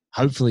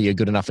 hopefully you're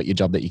good enough at your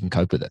job that you can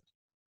cope with it.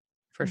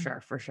 For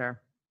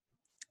sure.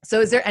 So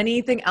is there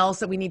anything else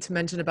that we need to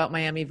mention about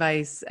Miami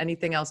Vice?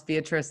 Anything else,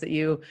 Beatrice, that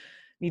you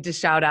need to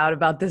shout out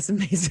about this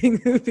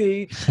amazing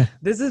movie?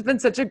 This has been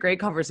such a great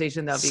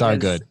conversation, though. So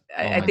good.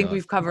 I think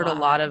we've covered a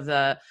lot of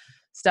the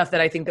stuff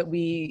that I think that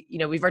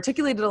we've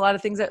articulated a lot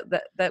of things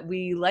that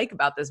we like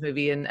about this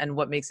movie, and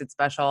what makes it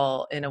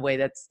special in a way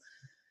that's,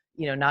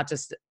 not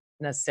just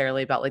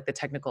necessarily about like the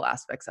technical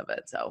aspects of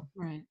it. So,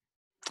 right.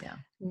 Yeah.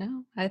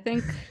 No, I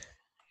think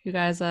you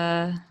guys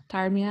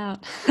tired me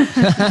out.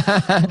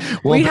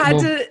 We had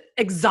to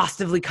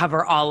exhaustively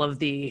cover all of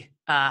the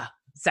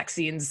sex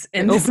scenes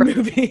in this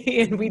movie,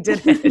 and we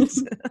did it.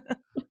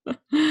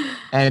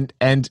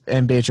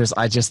 And Beatrice,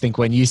 I just think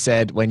when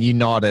you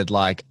nodded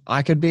like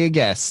I could be a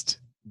guest,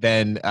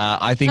 then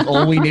I think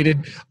all we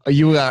needed,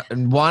 you are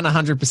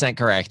 100%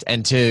 correct.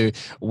 And two,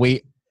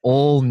 we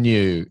all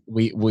knew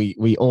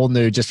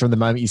just from the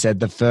moment you said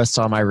the first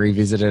time I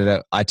revisited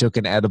it, I took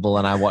an edible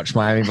and I watched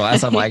Miami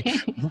Vice. I'm like,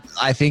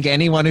 I think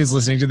anyone who's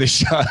listening to this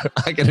show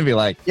are going to be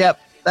like, yep,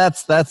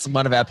 that's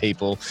one of our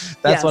people.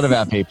 That's one of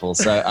our people.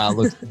 So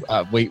look,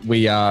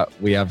 we are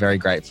very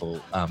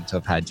grateful to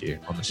have had you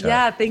on the show.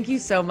 Yeah, thank you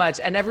so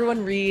much. And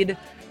everyone read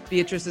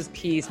Beatrice's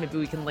piece. Maybe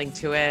we can link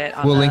to it.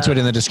 We'll link to it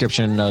in the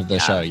description of the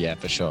show. Yeah,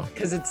 for sure.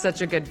 Because it's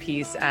such a good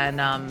piece, and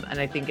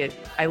I think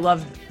I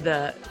love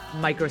the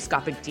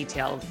microscopic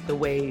detail of the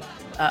way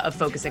of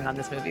focusing on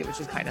this movie, which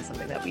is kind of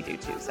something that we do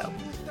too. So,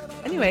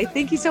 anyway,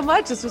 thank you so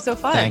much. This was so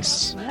fun.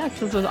 Thanks. Yes,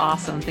 this was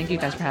awesome. Thank you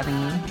guys for having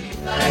me.